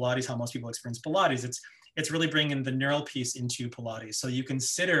really Pilates how most people experience Pilates. It's really bringing the neural piece into Pilates. So you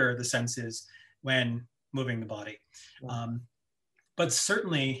consider the senses when moving the body. But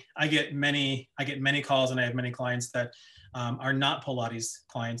certainly I get many calls, and I have many clients that are not Pilates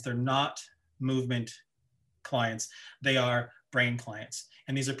clients. They're not movement clients. They are brain clients.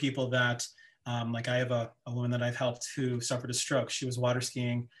 And these are people that, like I have a woman that I've helped who suffered a stroke. She was water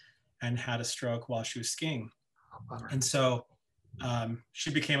skiing and had a stroke while she was skiing. And so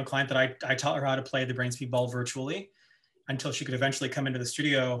she became a client that I taught her how to play the brain speed ball virtually until she could eventually come into the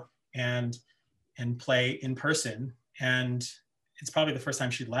studio and play in person. And it's probably the first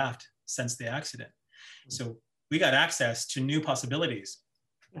time she'd laughed since the accident. So we got access to new possibilities.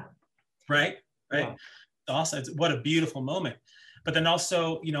 Yeah. Right? Yeah. Also, what a beautiful moment. But then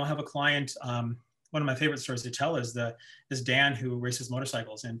also, you know, I have a client, one of my favorite stories to tell is this Dan who races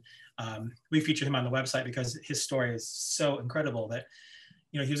motorcycles. And we featured him on the website because his story is so incredible that,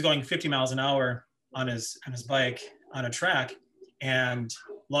 you know, he was going 50 miles an hour on his bike on a track and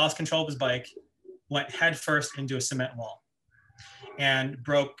lost control of his bike, went head first into a cement wall and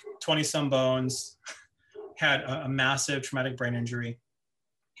broke 20 some bones, had a massive traumatic brain injury,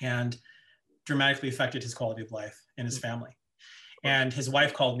 and dramatically affected his quality of life and his family. And his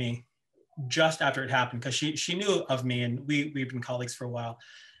wife called me just after it happened because she knew of me, and we've been colleagues for a while.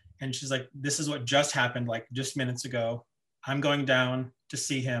 And she's like, this is what just happened, like just minutes ago. I'm going down to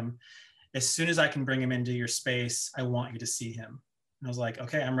see him. As soon as I can bring him into your space, I want you to see him. And I was like,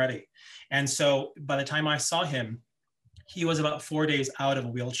 okay, I'm ready. And so by the time I saw him, he was about 4 days out of a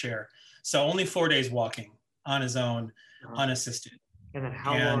wheelchair. So only 4 days walking on his own, unassisted. And then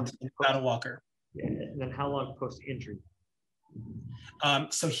how long? Without a walker. Yeah, and then how long post-injury?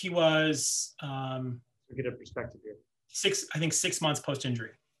 So he was, Get a perspective here. 6 months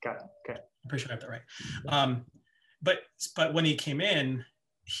post-injury. Got it. Okay. I'm pretty sure I have that right. But when he came in,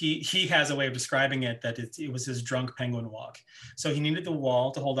 he has a way of describing it that it was his drunk penguin walk. So he needed the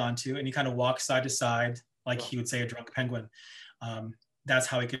wall to hold on to, and he kind of walked side to side, like he would say a drunk penguin. That's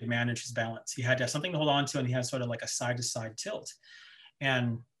how he could manage his balance. He had to have something to hold on to, and he had sort of like a side to side tilt.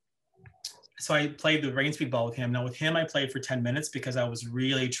 And so I played the brain speed ball with him. Now with him, I played for 10 minutes because I was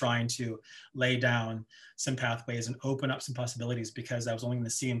really trying to lay down some pathways and open up some possibilities, because I was only going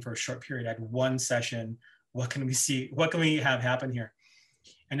to see him for a short period. I had one session. What can we see? What can we have happen here?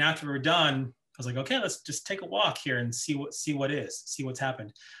 And after we were done, I was like, okay, let's just take a walk here and see what's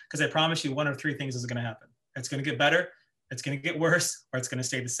happened. Because I promise you, one of three things is going to happen. It's going to get better, it's going to get worse, or it's going to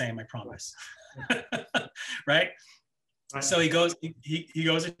stay the same. I promise. Right? So he goes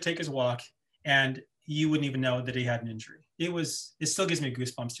to take his walk, and you wouldn't even know that he had an injury. It still gives me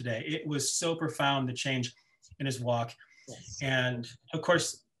goosebumps today. It was so profound, the change in his walk. Yes. And of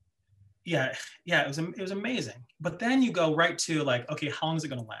course, it was amazing. But then you go right to like, okay, how long is it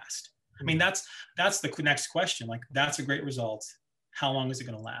going to last? I mean, that's the next question. Like, that's a great result. How long is it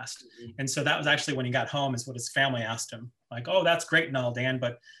going to last? And so that was actually when he got home, is what his family asked him. Like, oh, that's great and all, Dan,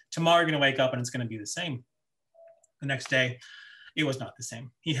 but tomorrow you're going to wake up and it's going to be the same. The next day, it was not the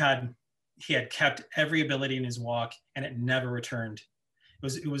same. He had kept every ability in his walk, and it never returned.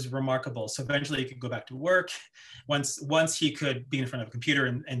 It was remarkable. So eventually he could go back to work. Once he could be in front of a computer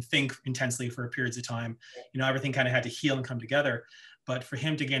and think intensely for periods of time, everything kind of had to heal and come together. But for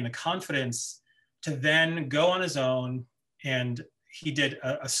him to gain the confidence to then go on his own, and he did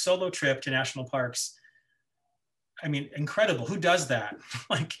a solo trip to national parks. I mean, incredible. Who does that?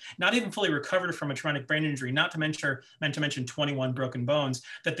 Like, not even fully recovered from a traumatic brain injury, not to mention 21 broken bones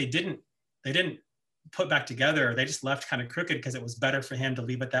that they didn't put back together. They just left kind of crooked because it was better for him to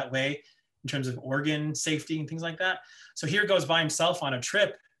leave it that way in terms of organ safety and things like that. So here goes by himself on a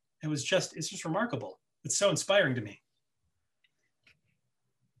trip. It's just remarkable. It's so inspiring to me.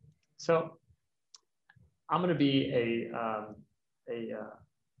 So I'm going to be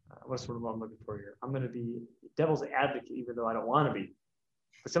what's the word I'm looking for here? I'm going to be devil's advocate, even though I don't want to be.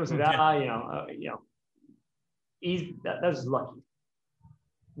 But someone said, that was lucky.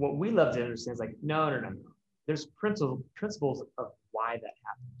 What we love to understand is like, no. There's principles of why that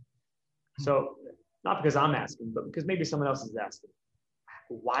happened. So not because I'm asking, but because maybe someone else is asking,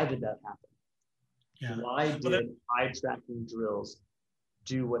 why did that happen? Yeah. Why did eye tracking drills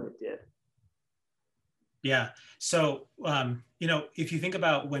do what it did? Yeah. So, if you think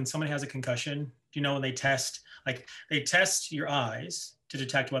about when someone has a concussion, when they test your eyes to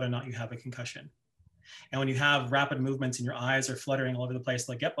detect whether or not you have a concussion. And when you have rapid movements and your eyes are fluttering all over the place,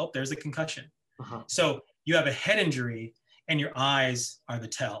 like, yep, oh, there's a concussion. Uh-huh. So you have a head injury and your eyes are the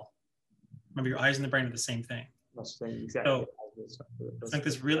tell. Remember, your eyes and the brain are the same thing. Exactly. So it's like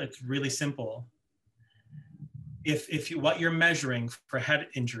this really, it's really simple. If you, what you're measuring for head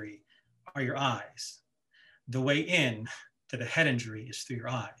injury are your eyes, the way in to the head injury is through your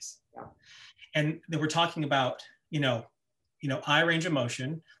eyes. Yeah. And then we're talking about, eye range of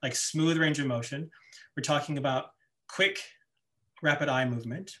motion, like smooth range of motion. We're talking about quick, rapid eye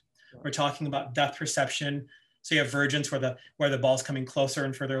movement. We're talking about depth perception. So you have vergence where the ball's coming closer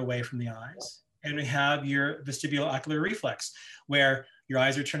and further away from the eyes. And we have your vestibulo-ocular reflex, where your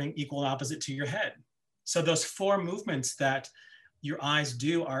eyes are turning equal and opposite to your head. So those 4 movements that your eyes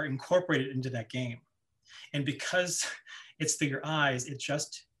do are incorporated into that game. And because it's through your eyes,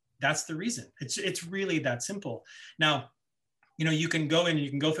 that's the reason. It's really that simple. Now, you can go in and you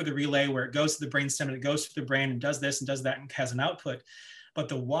can go through the relay where it goes to the brainstem and it goes to the brain and does this and does that and has an output. But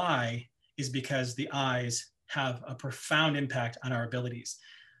the why is because the eyes have a profound impact on our abilities.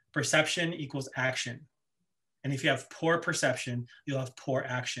 Perception equals action. And if you have poor perception, you'll have poor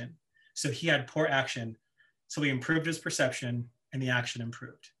action. So he had poor action. So he improved his perception and the action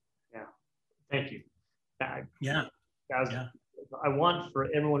improved. Yeah. Thank you. Yeah. Guys, yeah. I want for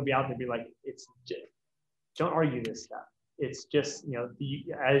everyone to be out there and be like, don't argue this stuff. It's just,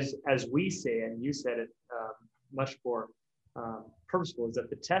 as we say, and you said it much more purposeful, is that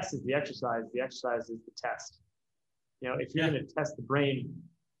the test is the exercise is the test. If you're going to test the brain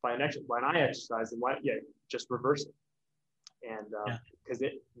by an eye exercise, then just reverse it. And because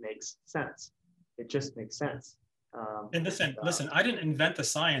it makes sense. It just makes sense. And listen, I didn't invent the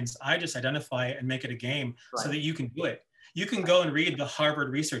science. I just identify it and make it a game so that you can do it. You can go and read the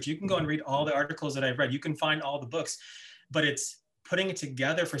Harvard research. You can go and read all the articles that I've read. You can find all the books, but it's putting it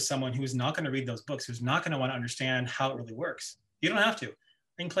together for someone who's not going to read those books, who's not going to want to understand how it really works. You don't have to. You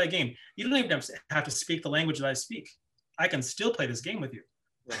can play a game. You don't even have to speak the language that I speak. I can still play this game with you.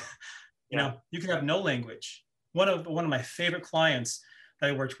 Yeah. You can have no language. One of my favorite clients that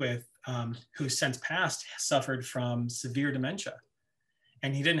I worked with, who since passed, suffered from severe dementia.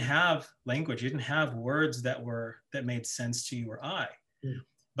 And he didn't have language. He didn't have words that made sense to you or I. Mm.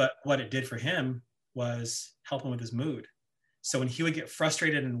 But what it did for him was help him with his mood. So when he would get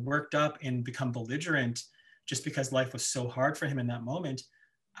frustrated and worked up and become belligerent, just because life was so hard for him in that moment,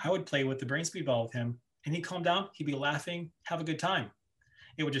 I would play with the brain speed ball with him, and he'd calm down. He'd be laughing, have a good time.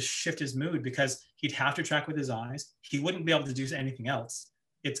 It would just shift his mood because he'd have to track with his eyes. He wouldn't be able to do anything else.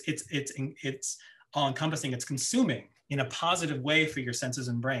 It's all encompassing. It's consuming in a positive way for your senses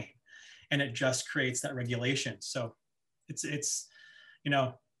and brain, and it just creates that regulation. So it's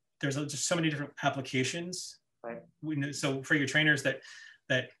there's just so many different applications. Right. So for your trainers that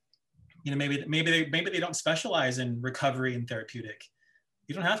maybe they don't specialize in recovery and therapeutic,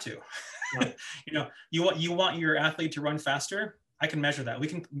 you don't have to. Yeah. You want your athlete to run faster. I can measure that. We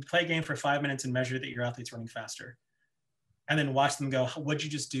can play a game for 5 minutes and measure that your athlete's running faster, and then watch them go, what'd you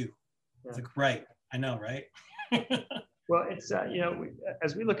just do? Yeah. It's like, right. I know, right? Well, it's,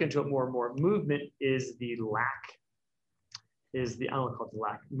 as we look into it more and more, movement is I don't want to call it the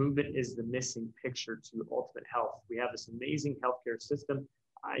lack. Movement is the missing picture to ultimate health. We have this amazing healthcare system.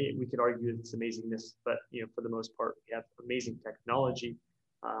 We could argue it's amazingness, but for the most part, we have amazing technology.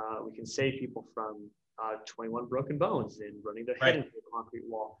 We can save people from 21 broken bones and running their head into a concrete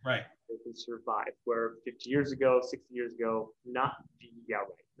wall. Right. They can survive. Where 50 years ago, 60 years ago, not even going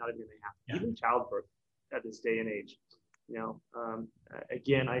to happen. Yeah. Even childbirth at this day and age.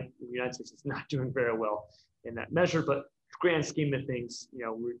 Again, the United States is not doing very well in that measure, but grand scheme of things,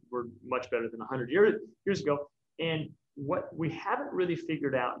 we're much better than 100 years ago. And what we haven't really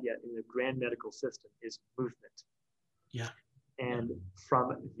figured out yet in the grand medical system is movement. Yeah. And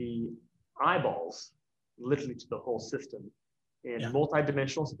from the eyeballs, literally to the whole system in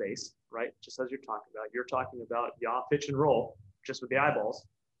multi-dimensional space, right? Just as you're talking about yaw, pitch, and roll, just with the eyeballs,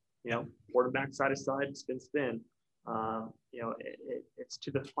 forward, back, side to side, spin, spin. It's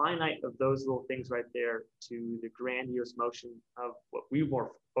to the finite of those little things right there to the grandiose motion of what we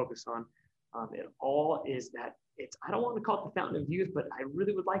more focus on. It all is that I don't want to call it the fountain of youth, but I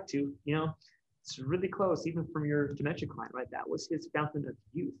really would like to, it's really close, even from your dementia client, right? That was his fountain of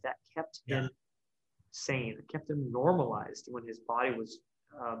youth that kept him sane, it kept him normalized when his body was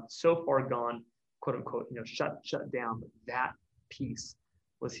so far gone, quote unquote, shut down. But that piece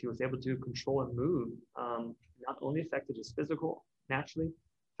was he was able to control and move. Not only affected his physical, naturally,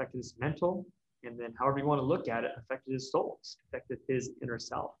 affected his mental, and then however you want to look at it, affected his soul, affected his inner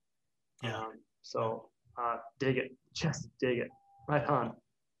self. Yeah. Dig it, just dig it. Right on.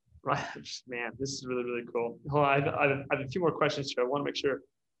 Right, man, this is really, really cool. Hold on, I have a few more questions here. I want to make sure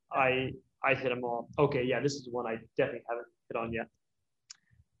I hit them all. Okay, yeah, this is one I definitely haven't hit on yet.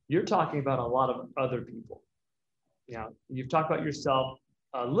 you're talking about a lot of other people. You know, you've talked about yourself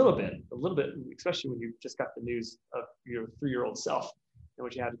a little bit, especially when you just got the news of your 3-year-old self and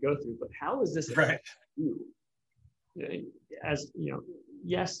what you had to go through. But how is this affect you? As you know,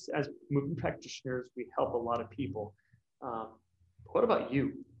 yes, as movement practitioners, we help a lot of people. What about you?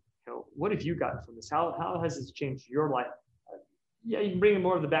 You know, what have you gotten from this? How has this changed your life? Yeah, you can bring in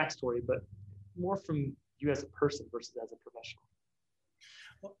more of the backstory, but more from you as a person versus as a professional.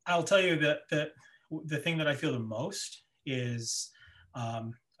 Well, I'll tell you that the thing that I feel the most is a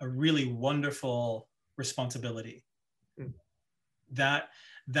really wonderful responsibility.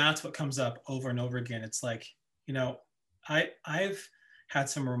 That's what comes up over and over again. It's like, you know, I've had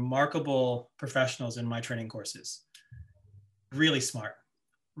some remarkable professionals in my training courses, really smart,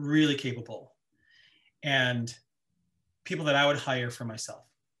 really capable, and people that I would hire for myself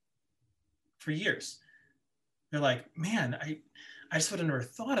for years. They're like, man, I just would have never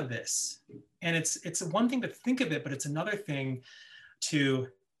thought of this. And it's one thing to think of it, but it's another thing to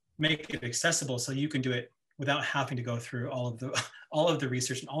make it accessible so you can do it without having to go through all of the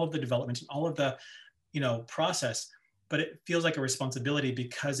research and all of the development and all of the, you know, process. But it feels like a responsibility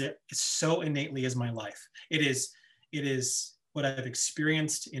because it so innately is my life. It is what I've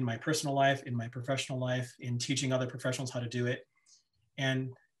experienced in my personal life, in my professional life, in teaching other professionals how to do it. And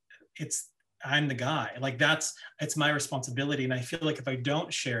I'm the guy. Like it's my responsibility. And I feel like if I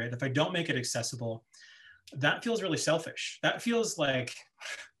don't share it, if I don't make it accessible, that feels really selfish. That feels like,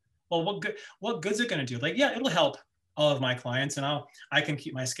 well, what good's it going to do? Like, yeah, it'll help all of my clients and I can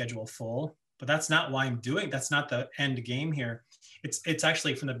keep my schedule full, but that's not why I'm doing. That's not the end game here. It's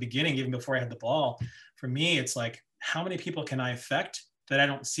actually from the beginning, even before I had the ball, for me, it's like, how many people can I affect that I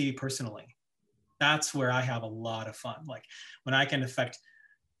don't see personally? That's where I have a lot of fun. Like when I can affect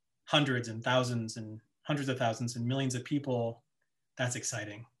hundreds and thousands and hundreds of thousands and millions of people, that's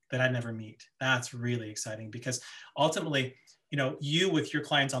exciting, that I never meet. That's really exciting because ultimately, you know, you with your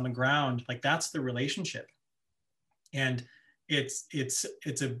clients on the ground, like that's the relationship. And it's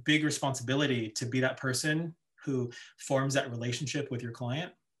a big responsibility to be that person who forms that relationship with your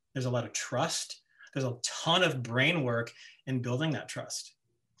client. There's a lot of trust. There's a ton of brain work in building that trust.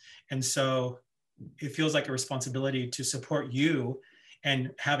 And so it feels like a responsibility to support you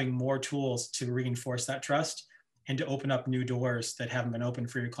and having more tools to reinforce that trust and to open up new doors that haven't been open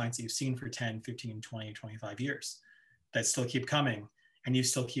for your clients that you've seen for 10, 15, 20, 25 years that still keep coming and you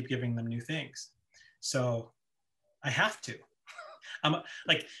still keep giving them new things. So I have to. I'm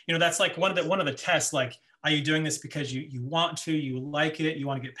like, you know, that's like one of the tests, like, are you doing this because you want to, you like it, you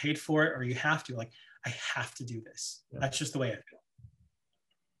want to get paid for it, or you have to? Like, I have to do this. Yeah. That's just the way I feel.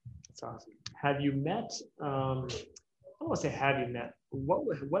 That's awesome. Have you met, I don't want to say have you met,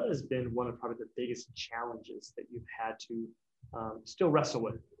 what has been one of probably the biggest challenges that you've had to still wrestle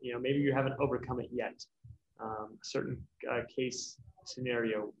with? You know, maybe you haven't overcome it yet. A certain case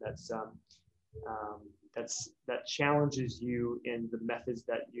scenario that challenges you in the methods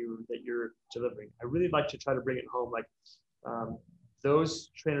that you're delivering. I really like to try to bring it home, like those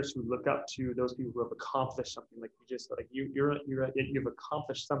trainers who look up to those people who have accomplished something, like you've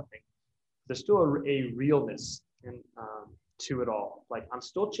accomplished something. There's still a realness to it all. Like I'm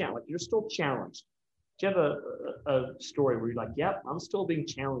still challenged. Like you're still challenged. Do you have a story where you're like, yep, I'm still being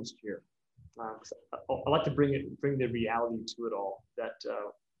challenged here? I like to bring the reality to it all. That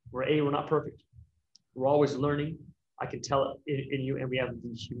we're not perfect. We're always learning. I can tell it in you, and we have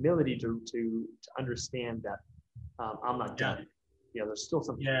the humility to understand that I'm not done. You know, there's still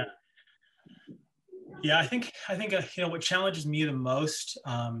something. Yeah. Yeah, I think you know what challenges me the most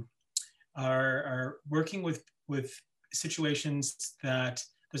are working with situations that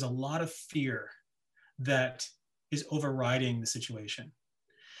there's a lot of fear that is overriding the situation.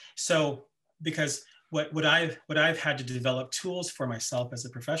 So because what I've had to develop tools for myself as a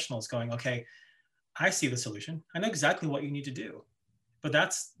professional is going, okay, I see the solution. I know exactly what you need to do, but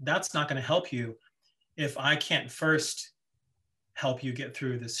that's not going to help you if I can't first help you get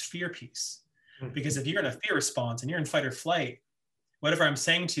through this fear piece. Because if you're in a fear response and you're in fight or flight, whatever I'm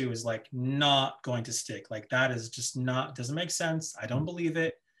saying to you is like not going to stick. Like that is just doesn't make sense. I don't believe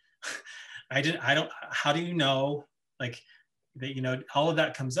it. How do you know? Like that, you know, all of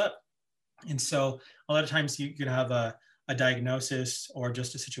that comes up. And so a lot of times you can have a diagnosis or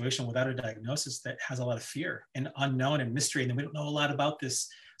just a situation without a diagnosis that has a lot of fear and unknown and mystery. And then we don't know a lot about this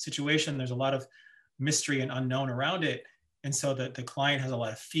situation. There's a lot of mystery and unknown around it. And so the client has a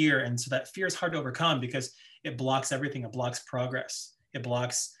lot of fear. And so that fear is hard to overcome because it blocks everything. It blocks progress. It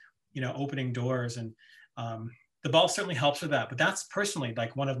blocks, you know, opening doors. And the ball certainly helps with that. But that's personally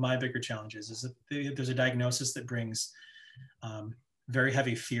like one of my bigger challenges is that there's a diagnosis that brings very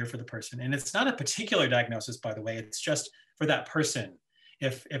heavy fear for the person. And it's not a particular diagnosis, by the way, it's just for that person.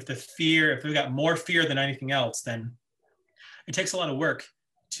 If they've got more fear than anything else, then it takes a lot of work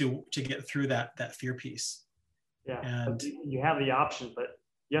to get through that fear piece. Yeah, and but you have the option, but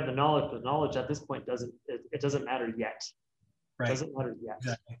you have the knowledge. The knowledge at this point doesn't matter yet. Right. It doesn't matter yet.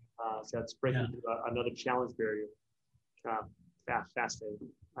 Exactly. So that's breaking through another challenge barrier. Fascinating.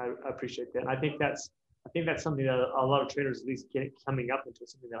 I appreciate that. I think that's something that a lot of trainers at least coming up into,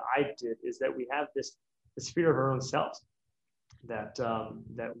 something that I did, is that we have this fear of our own selves, that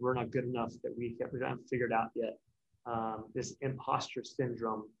we're not good enough, that we haven't figured out yet. This imposter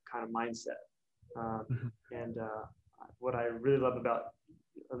syndrome kind of mindset. And what I really love about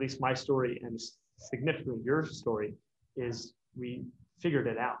at least my story, and significantly your story, is we figured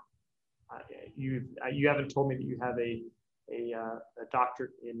it out. You haven't told me that you have a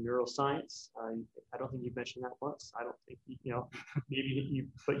doctorate in neuroscience. I don't think you've mentioned that once. I don't think maybe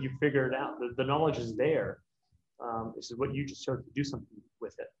but you figured it out. The knowledge is there. This is what you just started to do something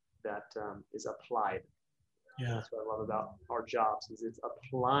with it that is applied. Yeah, that's what I love about our jobs, is it's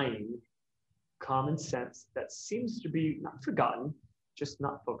applying common sense that seems to be not forgotten, just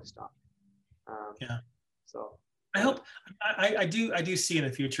not focused on. So I hope I do see in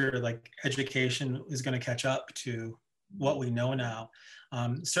the future, like, education is going to catch up to what we know now.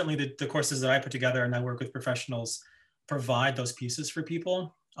 Certainly the courses that I put together and I work with professionals provide those pieces for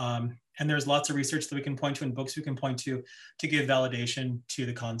people. And there's lots of research that we can point to and books we can point to give validation to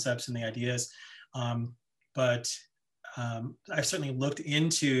the concepts and the ideas. But I've certainly looked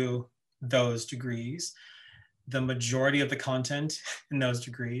into those degrees. The majority of the content in those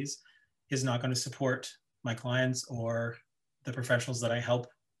degrees is not going to support my clients or the professionals that I help.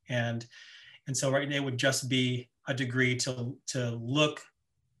 And so right now it would just be a degree to look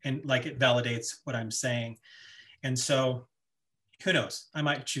and like it validates what I'm saying. And so who knows, I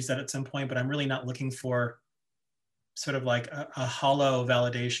might choose that at some point, but I'm really not looking for sort of like a hollow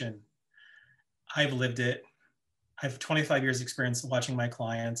validation. I've lived it. I have 25 years experience watching my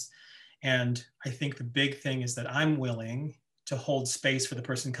clients. And I think the big thing is that I'm willing to hold space for the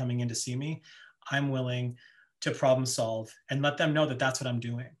person coming in to see me. I'm willing to problem solve and let them know that that's what I'm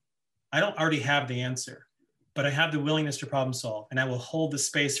doing. I don't already have the answer, but I have the willingness to problem solve, and I will hold the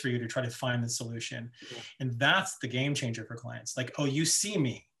space for you to try to find the solution. Yeah. And that's the game changer for clients. Like, oh, you see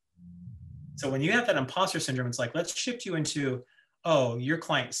me. So when you have that imposter syndrome, it's like, let's shift you into, oh, your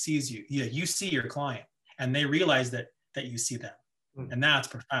client sees you. Yeah, you see your client, and they realize that you see them. And that's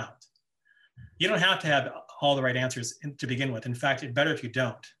profound. You don't have to have all the right answers to begin with. In fact, it's better if you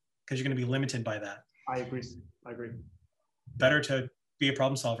don't, because you're going to be limited by that. I agree. Better to be a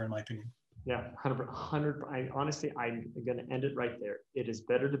problem solver, in my opinion. Yeah, 100. Honestly, I'm going to end it right there. It is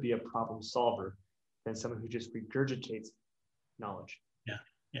better to be a problem solver than someone who just regurgitates knowledge.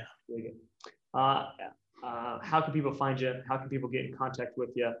 Yeah. Really good. How can people find you? How can people get in contact with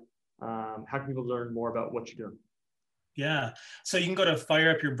you? How can people learn more about what you're doing? Yeah, so you can go to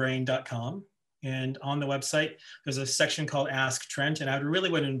fireupyourbrain.com. And on the website, there's a section called Ask Trent. And I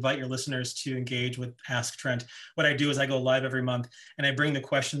would invite your listeners to engage with Ask Trent. What I do is I go live every month and I bring the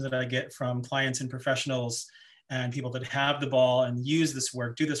questions that I get from clients and professionals and people that have the ball and use this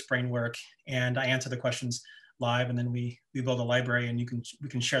work, do this brain work. And I answer the questions live, and then we build a library, and we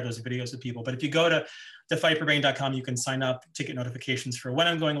can share those videos with people. But if you go to fireupyourbrain.com, you can sign up to get notifications for when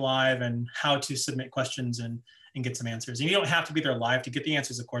I'm going live and how to submit questions and get some answers. And you don't have to be there live to get the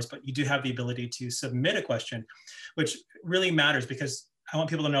answers, of course, but you do have the ability to submit a question, which really matters because I want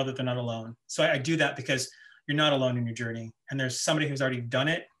people to know that they're not alone. So I do that because you're not alone in your journey, and there's somebody who's already done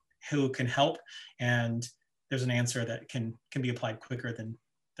it who can help, and there's an answer that can be applied quicker than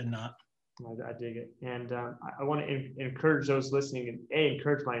not. I dig it. And I want to encourage those listening, and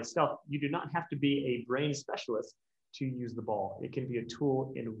encourage myself. You do not have to be a brain specialist to use the ball. It can be a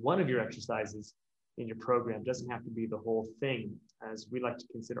tool in one of your exercises in your program. It doesn't have to be the whole thing, as we like to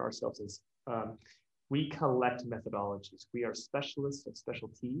consider ourselves as we collect methodologies. We are specialists of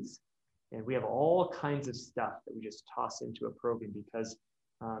specialties, and we have all kinds of stuff that we just toss into a program because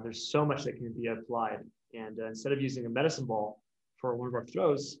there's so much that can be applied. And instead of using a medicine ball for one of our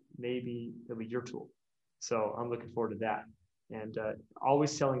throws, maybe it'll be your tool. So I'm looking forward to that. And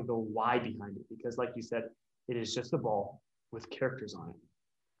always selling the why behind it, because like you said, it is just a ball with characters on it.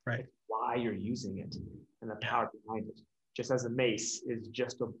 Right. It's why you're using it and the power behind it. Just as a mace is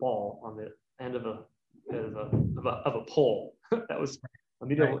just a ball on the end of a pole. That was a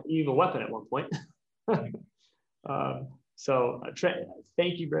medieval weapon at one point. So Trent,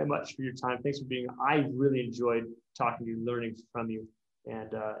 thank you very much for your time. Thanks for being. I really enjoyed talking to you, learning from you,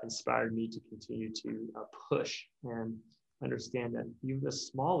 and inspired me to continue to push and understand that even the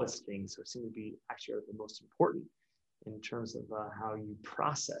smallest things seem to be actually are the most important in terms of how you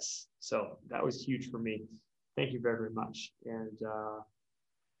process. So that was huge for me. Thank you very, very much. And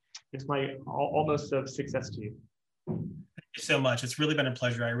it's my almost of success to you. Thank you so much. It's really been a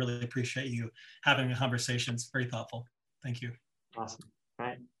pleasure. I really appreciate you having a conversation. It's very thoughtful. Thank you. Awesome. All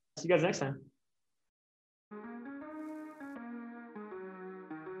right. See you guys next time.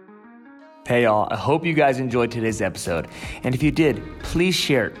 Hey y'all, I hope you guys enjoyed today's episode. And if you did, please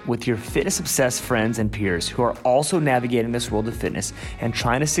share it with your fitness-obsessed friends and peers who are also navigating this world of fitness and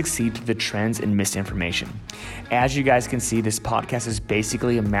trying to succeed through the trends and misinformation. As you guys can see, this podcast is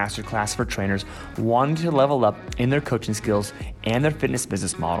basically a masterclass for trainers wanting to level up in their coaching skills and their fitness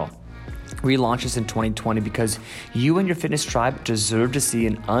business model. We launched this in 2020 because you and your fitness tribe deserve to see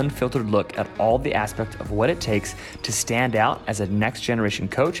an unfiltered look at all the aspects of what it takes to stand out as a next generation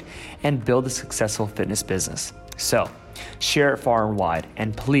coach and build a successful fitness business. So share it far and wide.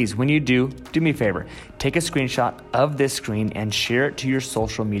 And please, when you do me a favor, take a screenshot of this screen and share it to your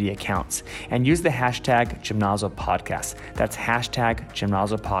social media accounts and use the hashtag Gymnazo Podcast. That's hashtag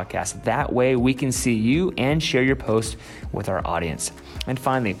Gymnazo Podcast. That way we can see you and share your post with our audience. And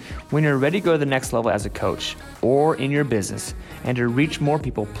finally, when you're ready to go to the next level as a coach or in your business and to reach more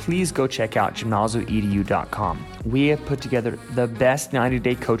people, please go check out gymnazoedu.com. We have put together the best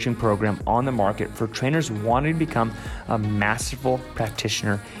 90-day coaching program on the market for trainers wanting to become a masterful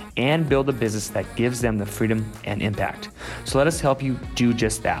practitioner and build a business that gives them the freedom and impact. So let us help you do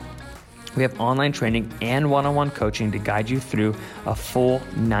just that. We have online training and one-on-one coaching to guide you through a full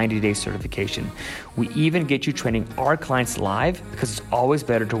 90-day certification. We even get you training our clients live because it's always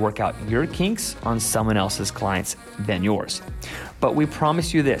better to work out your kinks on someone else's clients than yours. But we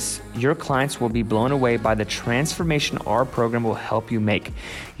promise you this, your clients will be blown away by the transformation our program will help you make.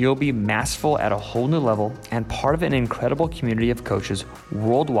 You'll be masterful at a whole new level and part of an incredible community of coaches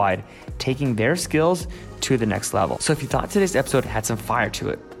worldwide taking their skills to the next level. So if you thought today's episode had some fire to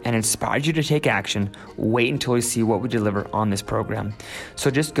it and inspired you to take action, wait until you see what we deliver on this program.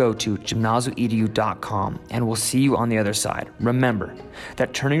 So just go to gymnazoedu.com and we'll see you on the other side. Remember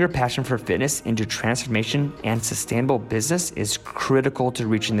that turning your passion for fitness into transformation and sustainable business is critical to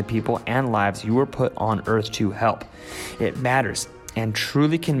reaching the people and lives you were put on earth to help. It matters and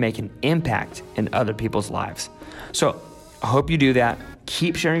truly can make an impact in other people's lives. So I hope you do that.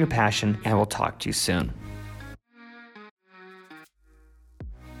 Keep sharing your passion and we'll talk to you soon.